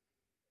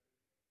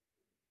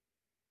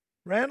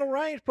 Randall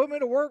Raines put me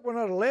to work when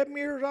I was 11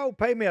 years old,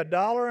 paid me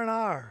 $1 an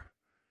hour.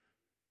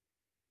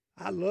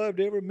 I loved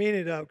every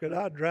minute of it because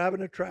I was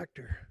driving a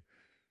tractor.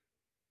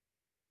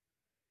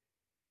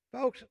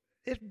 Folks,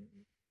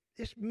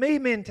 this me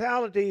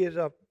mentality is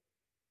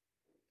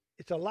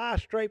it's a lie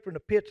straight from the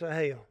pits of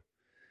hell.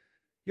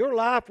 Your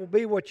life will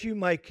be what you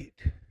make it.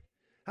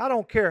 I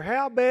don't care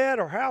how bad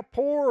or how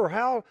poor or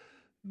how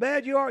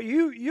bad you are.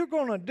 You're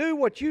going to do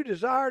what you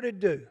desire to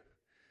do.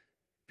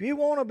 If you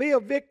want to be a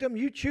victim,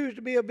 you choose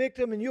to be a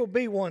victim, and you'll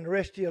be one the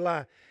rest of your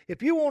life.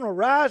 If you want to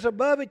rise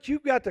above it,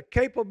 you've got the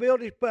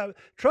capabilities.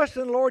 Trust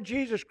in the Lord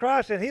Jesus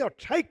Christ, and He'll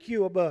take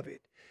you above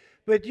it.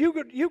 But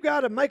you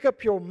got to make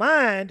up your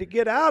mind to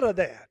get out of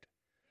that.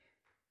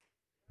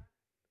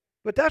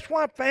 But that's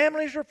why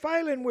families are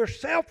failing. We're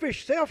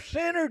selfish,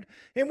 self-centered,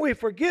 and we're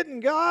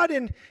forgetting God,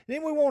 and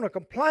then we want to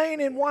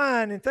complain and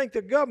whine and think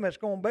the government's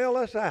going to bail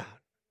us out.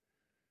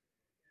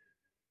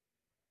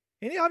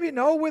 Any of you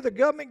know where the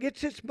government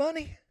gets its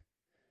money?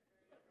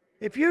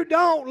 If you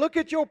don't, look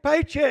at your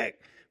paycheck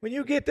when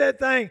you get that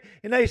thing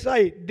and they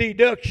say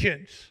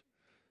deductions.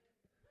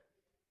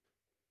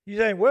 You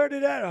say, where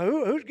did that?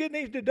 Who's getting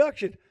these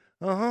deductions?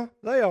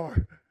 They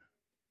are.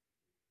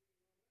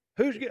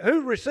 Who's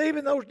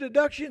receiving those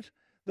deductions?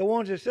 The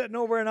ones that's sitting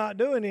over there not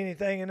doing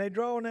anything, and they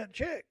drawing that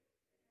check.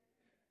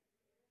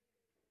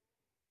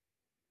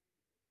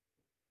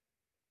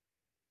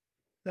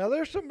 Now,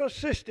 there's some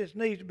assistance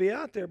needs to be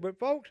out there, but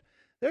folks,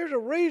 there's a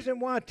reason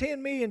why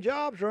 10 million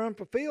jobs are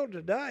unfulfilled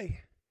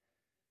today.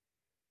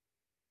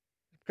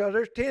 Because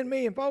there's 10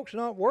 million folks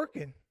not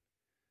working.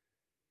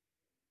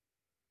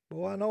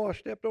 Boy, I know I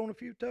stepped on a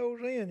few toes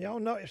in. Y'all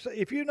know,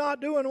 if you're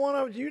not doing one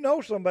of them, you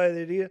know somebody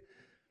that is.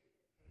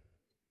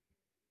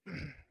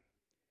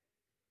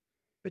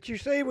 But you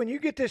see, when you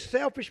get this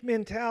selfish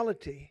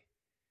mentality,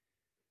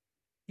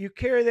 you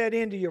carry that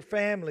into your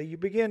family. You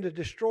begin to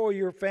destroy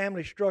your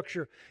family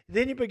structure.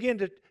 Then you begin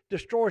to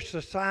destroy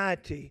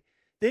society.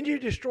 Then you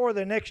destroy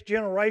the next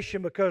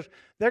generation because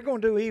they're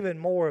going to do even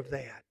more of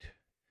that.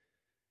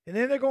 And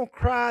then they're going to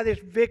cry this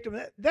victim.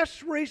 That's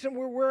the reason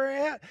where we're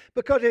at,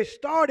 because it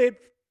started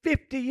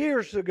 50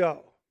 years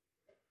ago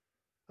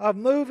of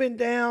moving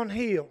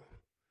downhill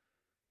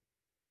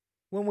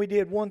when we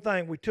did one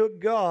thing. We took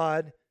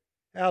God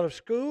out of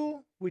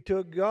school. We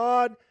took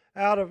God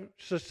out of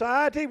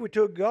society. We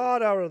took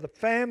God out of the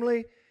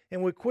family,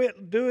 and we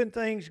quit doing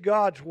things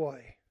God's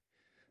way.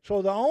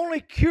 So the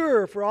only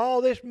cure for all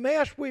this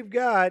mess we've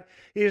got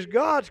is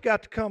God's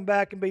got to come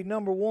back and be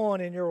number one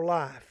in your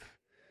life.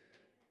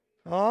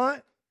 All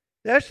right?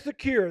 That's the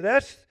cure.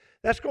 That's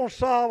going to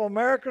solve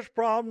America's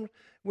problems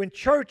when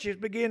churches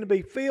begin to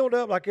be filled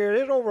up like there.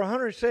 There's over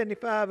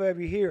 175 of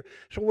you here.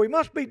 So we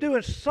must be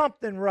doing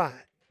something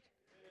right.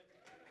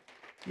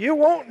 You're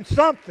wanting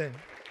something.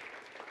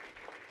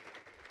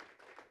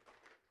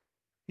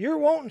 You're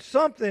wanting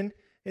something,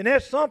 and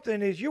that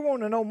something is you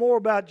want to know more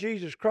about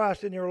Jesus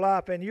Christ in your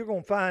life, and you're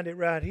going to find it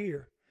right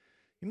here.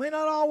 You may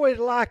not always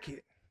like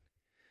it,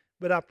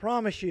 but I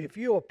promise you, if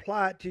you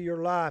apply it to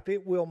your life,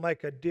 it will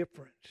make a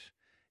difference.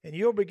 And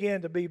you'll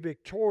begin to be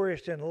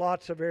victorious in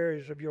lots of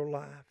areas of your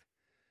life.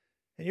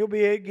 And you'll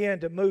begin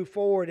to move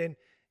forward, and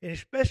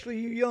especially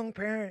you young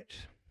parents.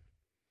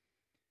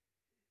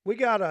 We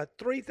got a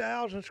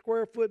 3,000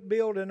 square foot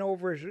building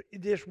over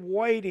just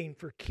waiting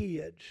for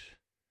kids.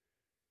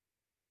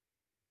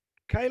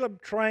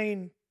 Caleb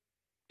trained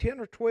 10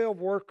 or 12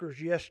 workers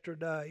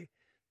yesterday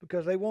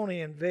because they want to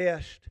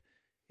invest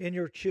in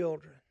your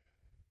children.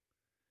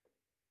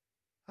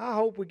 I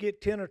hope we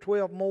get 10 or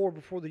 12 more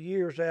before the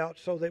year's out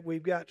so that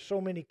we've got so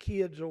many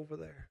kids over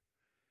there.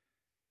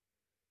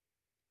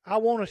 I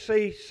want to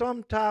see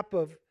some type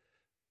of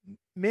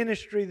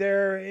ministry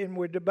there, and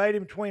we're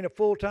debating between a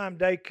full-time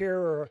daycare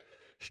or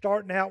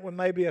starting out with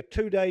maybe a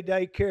 2-day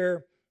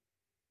daycare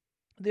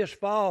this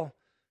fall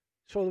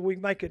so that we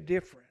make a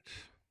difference.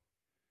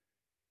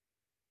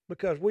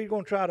 Because we're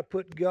going to try to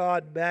put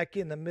God back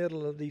in the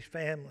middle of these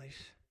families.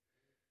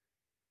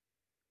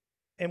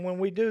 And when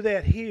we do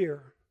that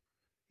here,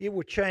 it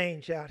will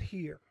change out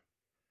here.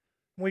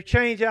 When we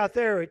change out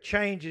there, it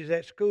changes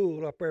at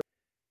school up there.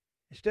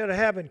 Instead of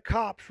having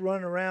cops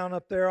running around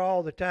up there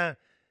all the time,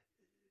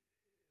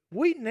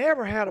 we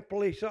never had a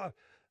police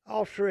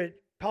officer at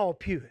Paul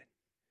Pewitt.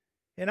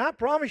 And I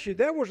promise you,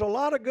 there was a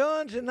lot of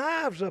guns and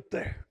knives up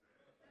there.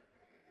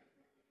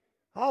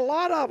 A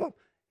lot of them.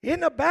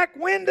 In the back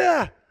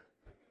window.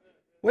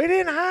 We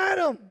didn't hide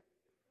them.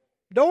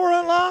 Door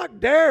unlocked.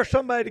 Dare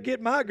somebody to get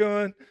my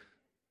gun.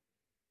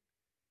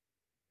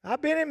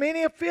 I've been in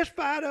many a fist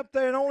fight up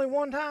there, and only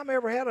one time I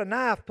ever had a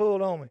knife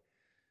pulled on me.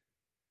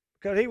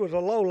 Because he was a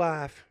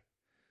lowlife.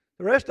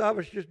 The rest of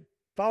us just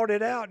fought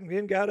it out and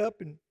then got up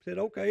and said,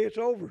 okay, it's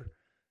over.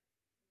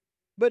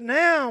 But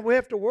now we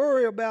have to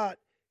worry about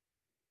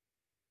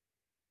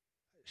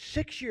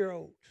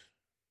 6-year-olds.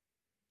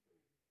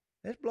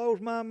 This blows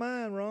my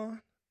mind,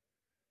 Ron.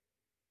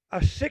 A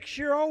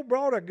 6-year-old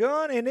brought a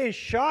gun and then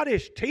shot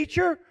his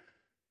teacher?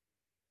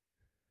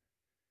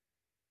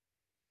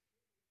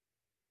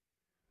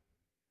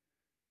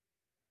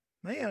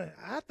 Man,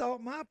 I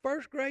thought my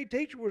first grade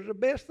teacher was the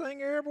best thing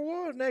there ever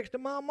was next to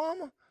my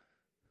mama.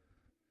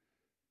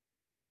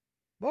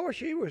 Boy,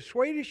 she was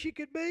sweet as she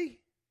could be.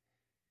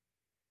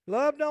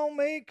 Loved on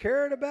me,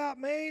 cared about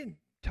me, and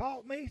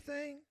taught me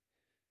things.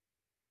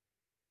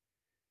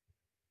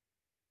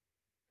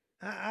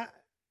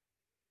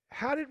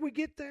 How did we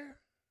get there?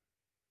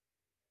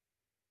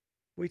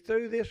 We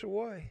threw this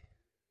away.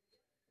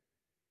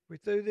 We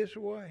threw this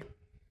away.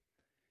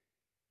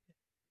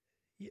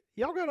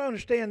 Y'all got to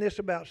understand this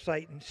about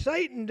Satan.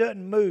 Satan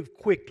doesn't move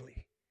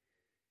quickly.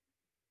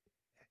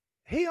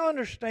 He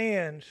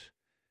understands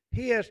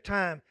he has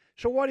time.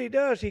 So what he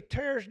does, he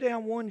tears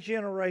down one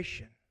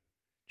generation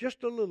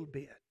just a little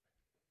bit.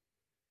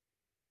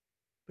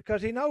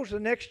 Because he knows the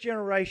next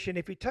generation,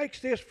 if he takes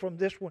this from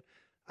this one,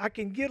 I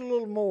can get a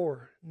little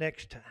more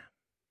next time.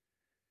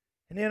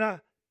 And then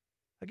I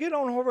get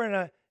on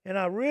over and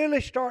I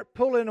really start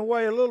pulling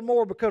away a little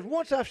more, because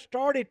once I've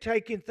started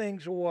taking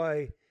things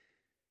away,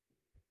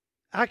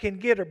 I can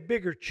get a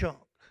bigger chunk.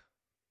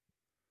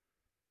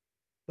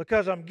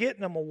 Because I'm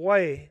getting them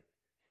away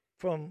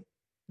from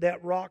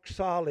that rock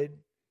solid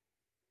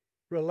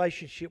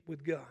relationship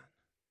with God.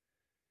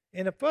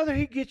 And the further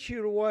he gets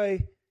you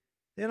away,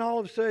 then all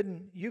of a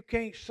sudden you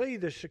can't see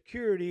the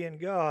security in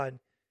God.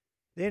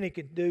 Then he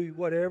can do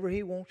whatever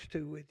he wants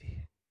to with you.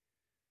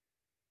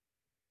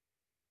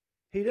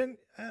 He didn't.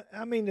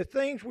 I mean, the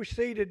things we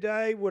see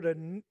today would have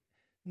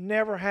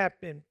never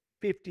happened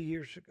 50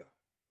 years ago.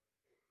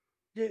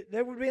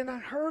 They would have been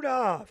unheard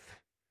of.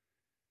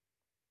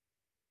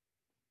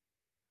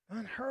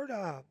 Unheard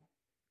of.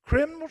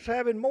 Criminals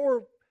having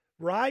more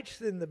rights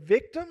than the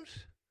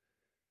victims?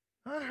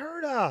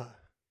 Unheard of.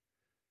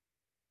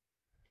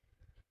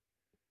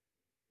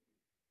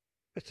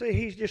 But see,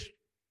 he's just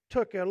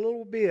took a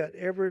little bit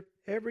every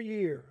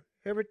year,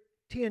 every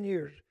 10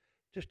 years.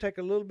 Just take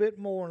a little bit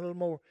more and a little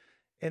more.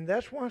 And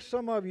that's why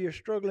some of you are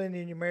struggling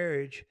in your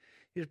marriage,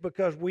 is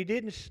because we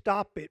didn't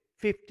stop it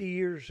 50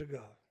 years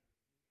ago.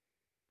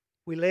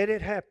 We let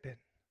it happen.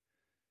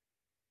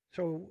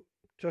 So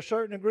to a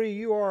certain degree,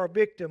 you are a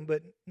victim,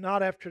 but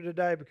not after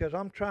today, because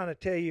I'm trying to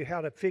tell you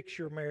how to fix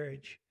your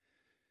marriage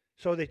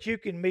so that you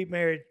can be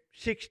married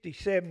 60,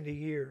 70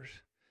 years.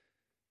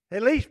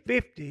 At least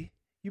 50.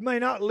 You may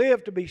not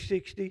live to be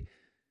 60,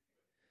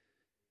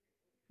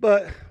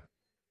 but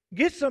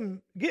get as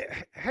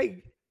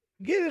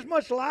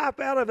much life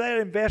out of that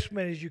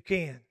investment as you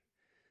can.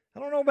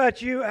 I don't know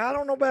about you. I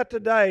don't know about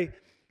today,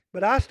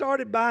 but I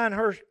started buying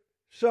her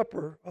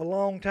supper a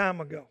long time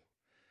ago.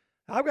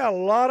 I've got a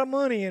lot of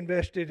money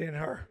invested in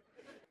her.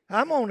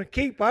 I'm going to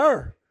keep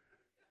her.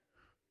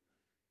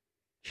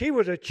 She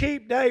was a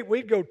cheap date.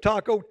 We'd go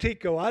Taco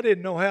Tico. I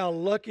didn't know how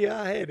lucky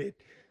I had it.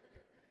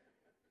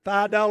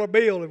 $5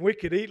 bill, and we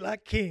could eat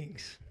like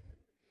kings.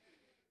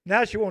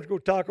 Now she wants to go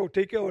Taco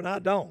Tico, and I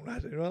don't. I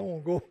said, well, I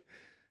won't go.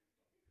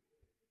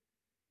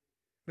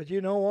 But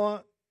you know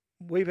what?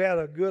 We've had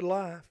a good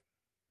life.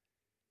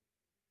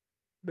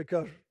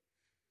 Because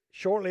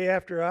shortly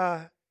after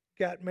I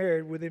got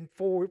married, within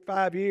 4 or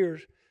 5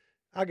 years,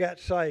 I got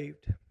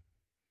saved.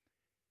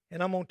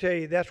 And I'm going to tell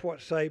you, that's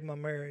what saved my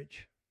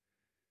marriage.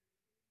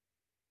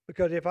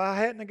 Because if I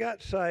hadn't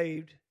got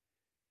saved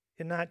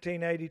in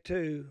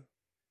 1982,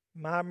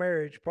 my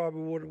marriage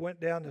probably would have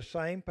went down the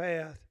same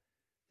path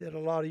that a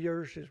lot of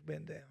yours has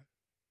been down.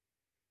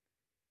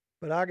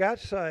 But I got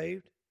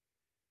saved.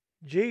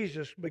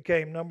 Jesus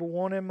became number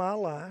one in my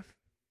life.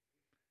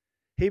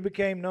 He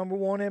became number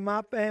one in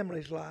my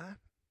family's life.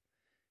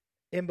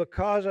 And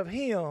because of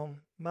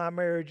him, my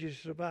marriage has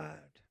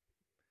survived.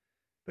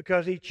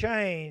 Because he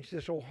changed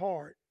this old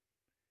heart.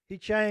 He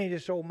changed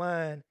this old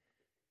mind.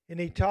 And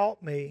he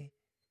taught me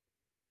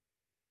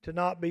to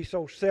not be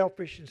so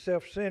selfish and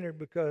self-centered,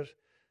 because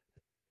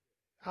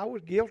I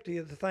was guilty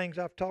of the things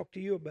I've talked to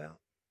you about.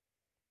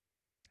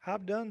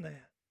 I've done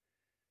that.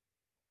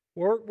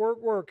 Work, work,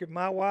 work. If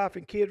my wife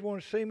and kids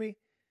want to see me,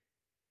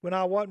 when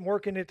I wasn't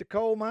working at the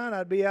coal mine,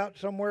 I'd be out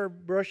somewhere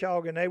brush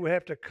hogging. They would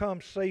have to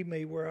come see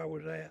me where I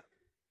was at.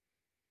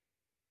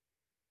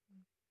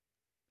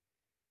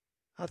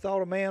 I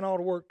thought a man ought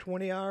to work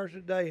 20 hours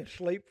a day and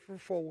sleep for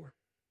 4.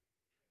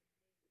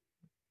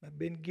 I've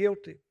been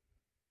guilty.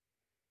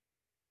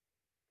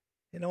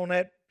 And on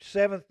that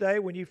 7th day,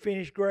 when you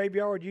finished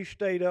graveyard, you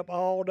stayed up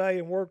all day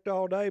and worked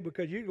all day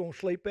because you're going to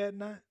sleep at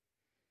night.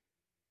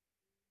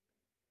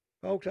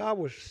 Folks, I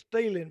was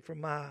stealing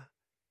from my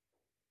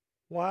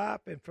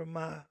wife and from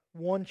my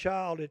one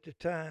child at the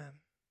time.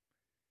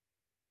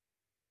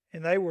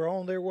 And they were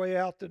on their way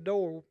out the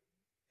door,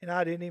 and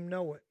I didn't even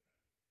know it.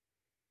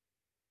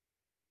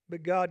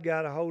 But God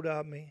got a hold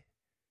of me,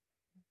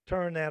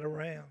 turned that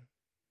around.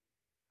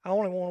 I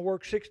only want to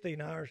work 16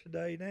 hours a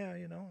day now,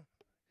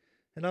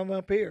 and I'm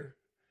up here.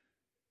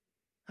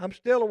 I'm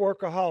still a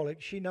workaholic.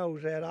 She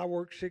knows that. I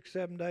work 6,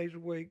 7 days a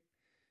week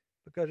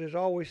because there's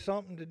always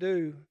something to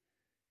do.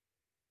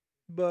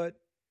 But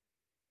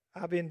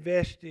I've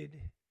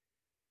invested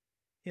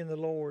in the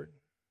Lord,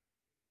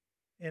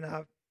 and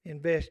I've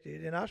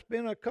invested. And I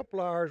spent a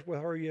couple of hours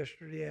with her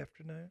yesterday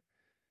afternoon.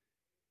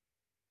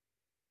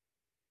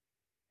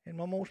 And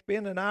I'm going to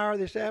spend an hour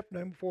this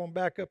afternoon before I'm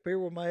back up here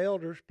with my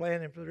elders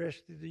planning for the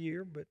rest of the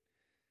year. But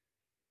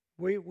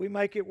we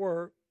make it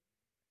work.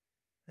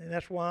 And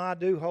that's why I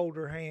do hold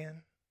her hand.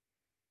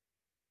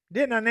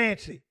 Didn't I,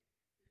 Nancy?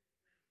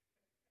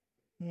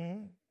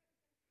 Mm-hmm.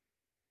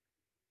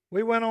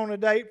 We went on a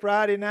date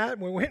Friday night,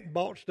 and we went and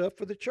bought stuff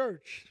for the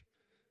church.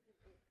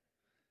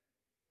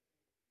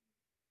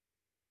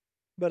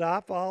 But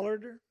I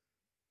followed her.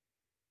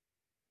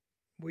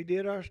 We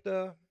did our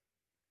stuff.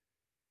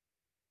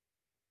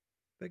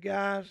 But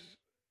guys,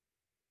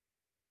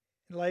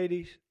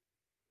 ladies,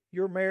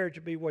 your marriage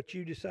will be what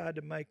you decide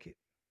to make it.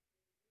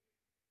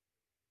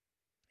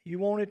 You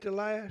want it to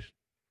last?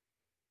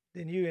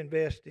 Then you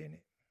invest in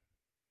it.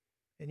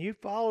 And you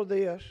follow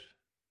this,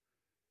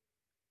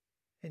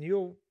 and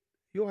you'll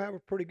have a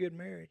pretty good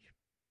marriage.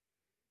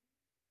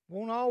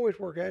 Won't always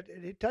work out.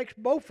 It takes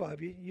both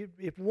of you.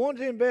 If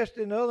one's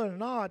invested in the other and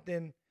not,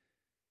 then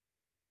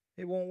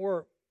it won't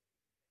work.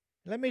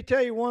 Let me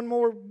tell you one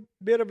more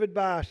bit of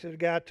advice that a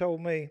guy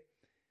told me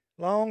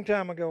a long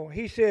time ago.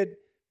 He said,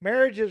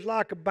 marriage is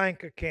like a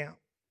bank account.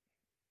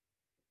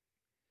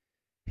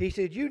 He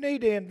said, you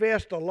need to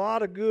invest a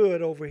lot of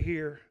good over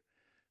here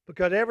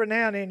because every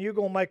now and then you're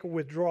going to make a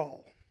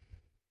withdrawal.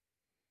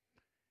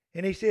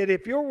 And he said,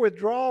 if your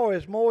withdrawal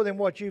is more than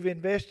what you've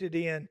invested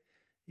in,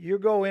 you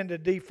go into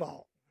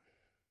default.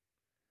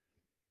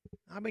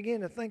 I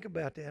began to think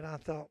about that. I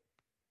thought,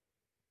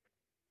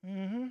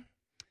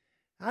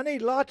 I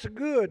need lots of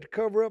good to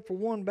cover up for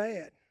one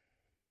bad.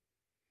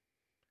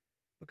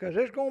 Because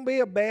there's going to be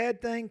a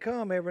bad thing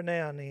come every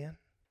now and then.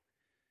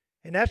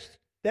 And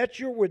that's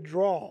your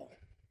withdrawal.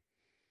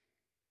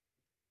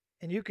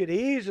 And you could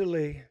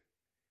easily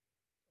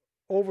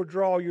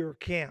overdraw your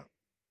account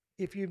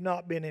if you've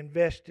not been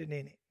investing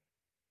in it.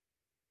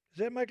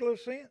 Does that make a little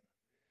sense?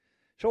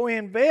 So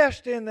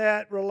invest in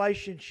that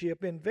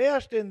relationship.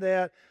 Invest in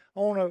that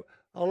on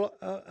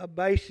a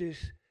basis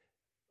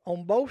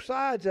on both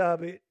sides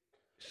of it,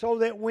 so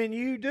that when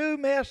you do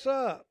mess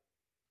up,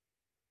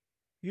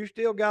 you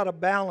still got a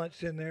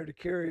balance in there to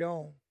carry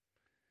on.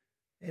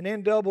 And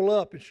then double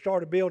up and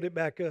start to build it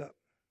back up.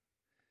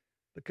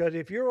 Because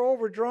if you're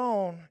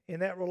overdrawn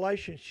in that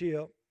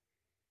relationship,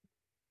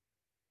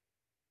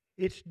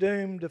 it's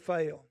doomed to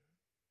fail.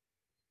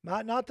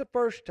 Might not the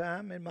first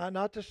time, and might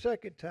not the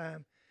second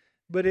time,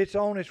 but it's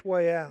on its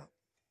way out.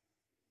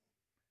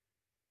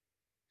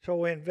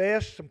 So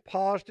invest some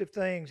positive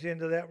things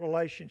into that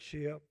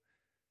relationship,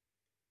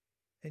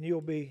 and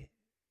you'll be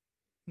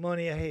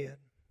money ahead.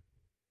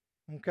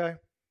 Okay?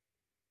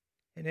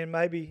 And then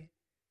maybe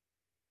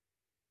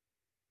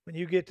when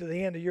you get to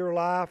the end of your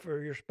life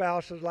or your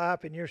spouse's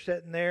life and you're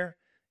sitting there,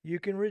 you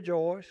can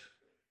rejoice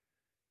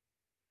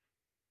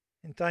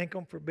and thank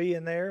them for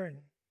being there and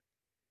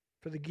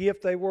for the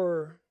gift they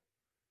were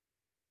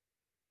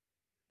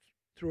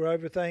through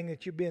everything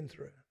that you've been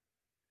through.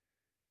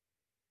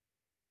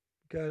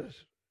 Because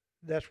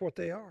that's what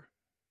they are.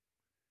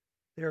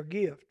 They're a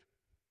gift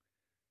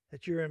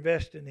that you're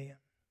investing in.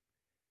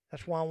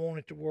 That's why I want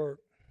it to work.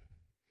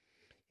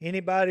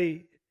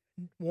 Anybody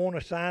want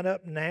to sign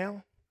up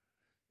now?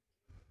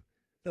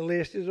 The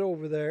list is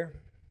over there.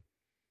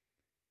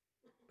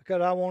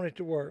 Because I want it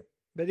to work.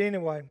 But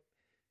anyway,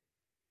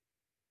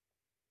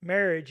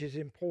 Marriage is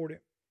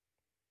important.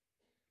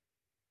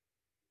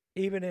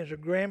 Even as a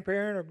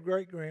grandparent or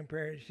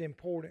great-grandparent, it's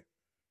important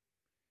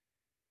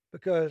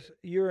because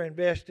you're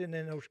investing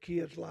in those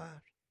kids'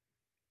 lives.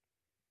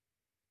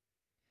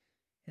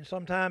 And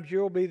sometimes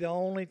you'll be the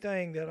only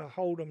thing that'll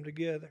hold them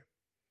together.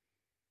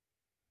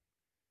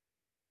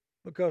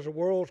 Because the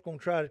world's going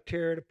to try to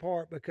tear it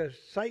apart, because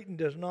Satan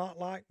does not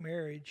like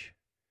marriage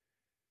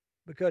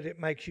because it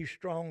makes you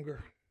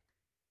stronger.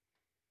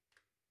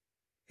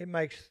 It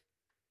makes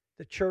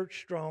the church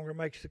stronger,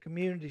 makes the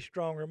community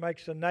stronger,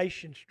 makes the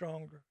nation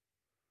stronger.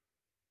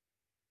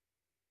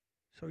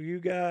 So you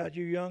guys,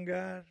 you young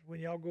guys, when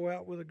y'all go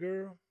out with a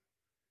girl,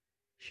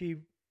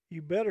 you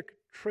better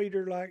treat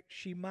her like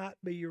she might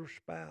be your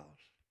spouse.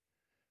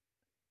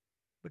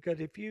 Because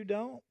if you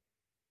don't,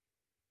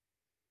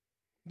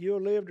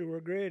 you'll live to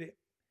regret it.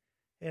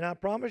 And I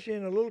promise you,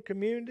 in a little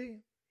community,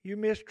 you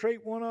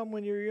mistreat one of them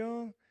when you're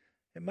young,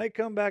 it may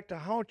come back to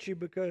haunt you,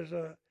 because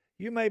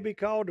you may be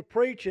called to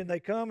preach and they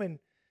come and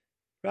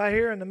right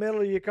here in the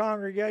middle of your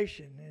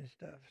congregation and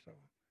stuff. So,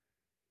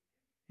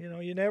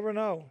 you never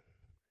know.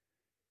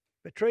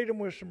 But treat them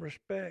with some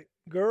respect.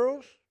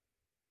 Girls,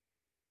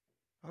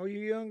 all you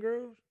young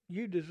girls,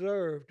 you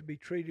deserve to be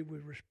treated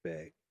with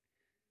respect.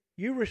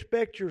 You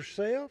respect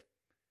yourself,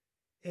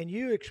 and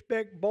you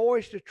expect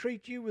boys to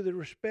treat you with the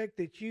respect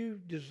that you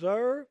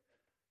deserve.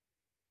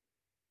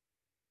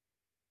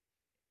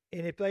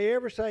 And if they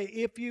ever say,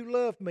 "If you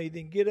love me,"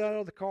 then get out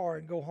of the car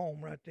and go home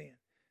right then.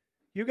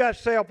 You got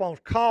cell phones,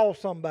 call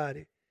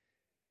somebody.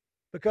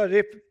 Because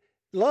if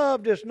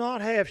love does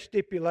not have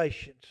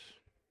stipulations,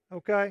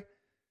 okay?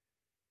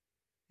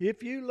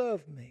 If you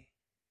love me,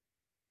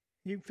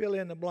 you can fill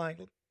in the blank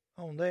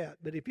on that.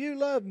 But if you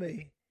love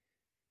me,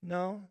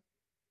 no.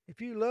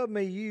 If you love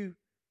me, you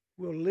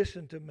will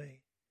listen to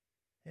me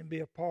and be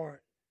a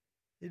part.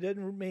 It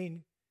doesn't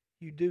mean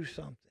you do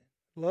something.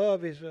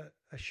 Love is a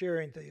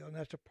sharing deal, and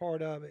that's a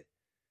part of it.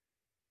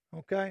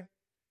 Okay?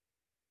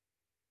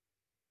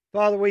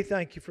 Father, we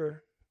thank you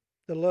for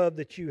the love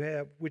that you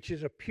have, which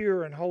is a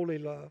pure and holy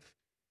love.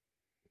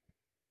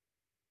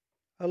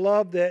 A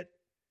love that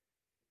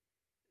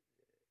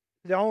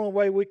the only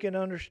way we can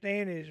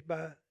understand it is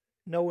by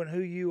knowing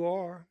who you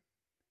are,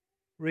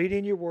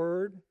 reading your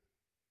word,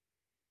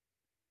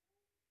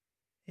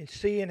 and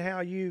seeing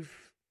how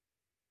you've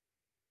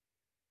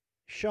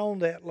shown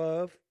that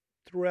love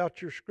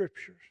throughout your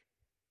scriptures.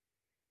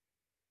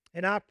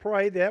 And I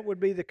pray that would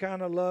be the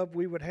kind of love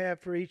we would have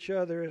for each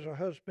other as a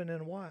husband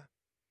and wife.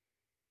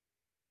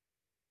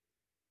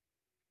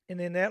 And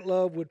then that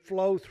love would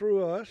flow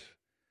through us,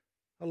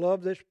 a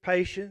love that's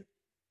patient,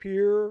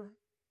 pure,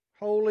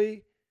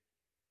 holy,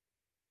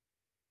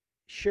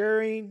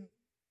 sharing,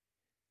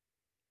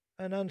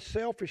 an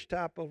unselfish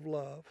type of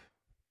love,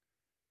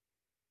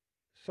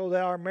 so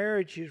that our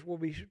marriages will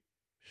be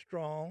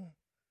strong,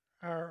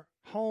 our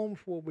homes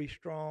will be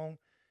strong,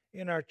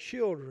 and our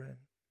children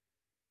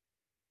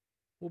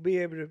will be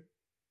able to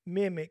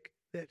mimic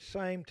that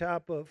same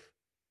type of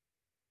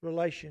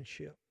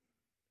relationship.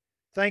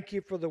 Thank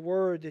you for the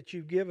word that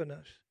you've given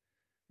us,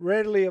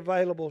 readily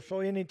available, so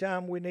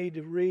anytime we need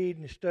to read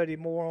and study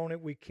more on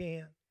it, we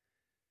can.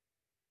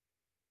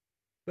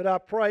 But I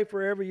pray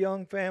for every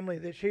young family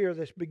that's here,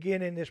 that's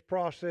beginning this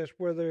process,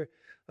 whether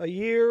a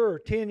year or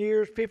 10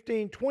 years,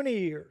 15, 20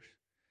 years.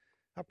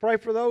 I pray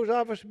for those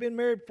of us who have been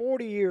married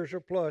 40 years or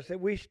plus, that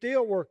we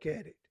still work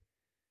at it,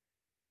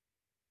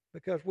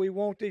 because we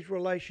want these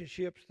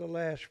relationships to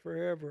last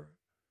forever,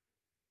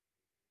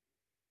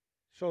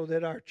 so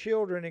that our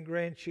children and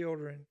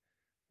grandchildren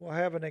will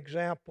have an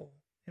example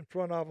in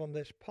front of them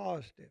that's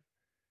positive,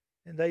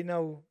 and they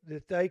know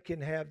that they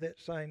can have that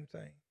same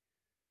thing.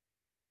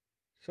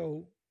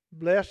 So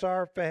bless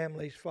our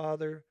families,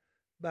 Father,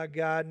 by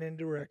guiding and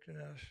directing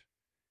us.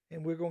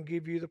 And we're going to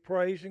give you the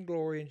praise and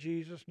glory in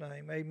Jesus'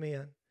 name.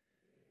 Amen.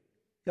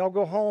 Y'all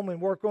go home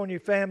and work on your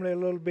family a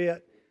little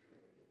bit.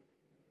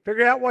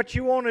 Figure out what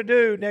you want to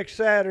do next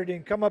Saturday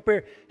and come up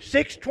here.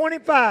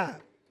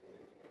 6:25.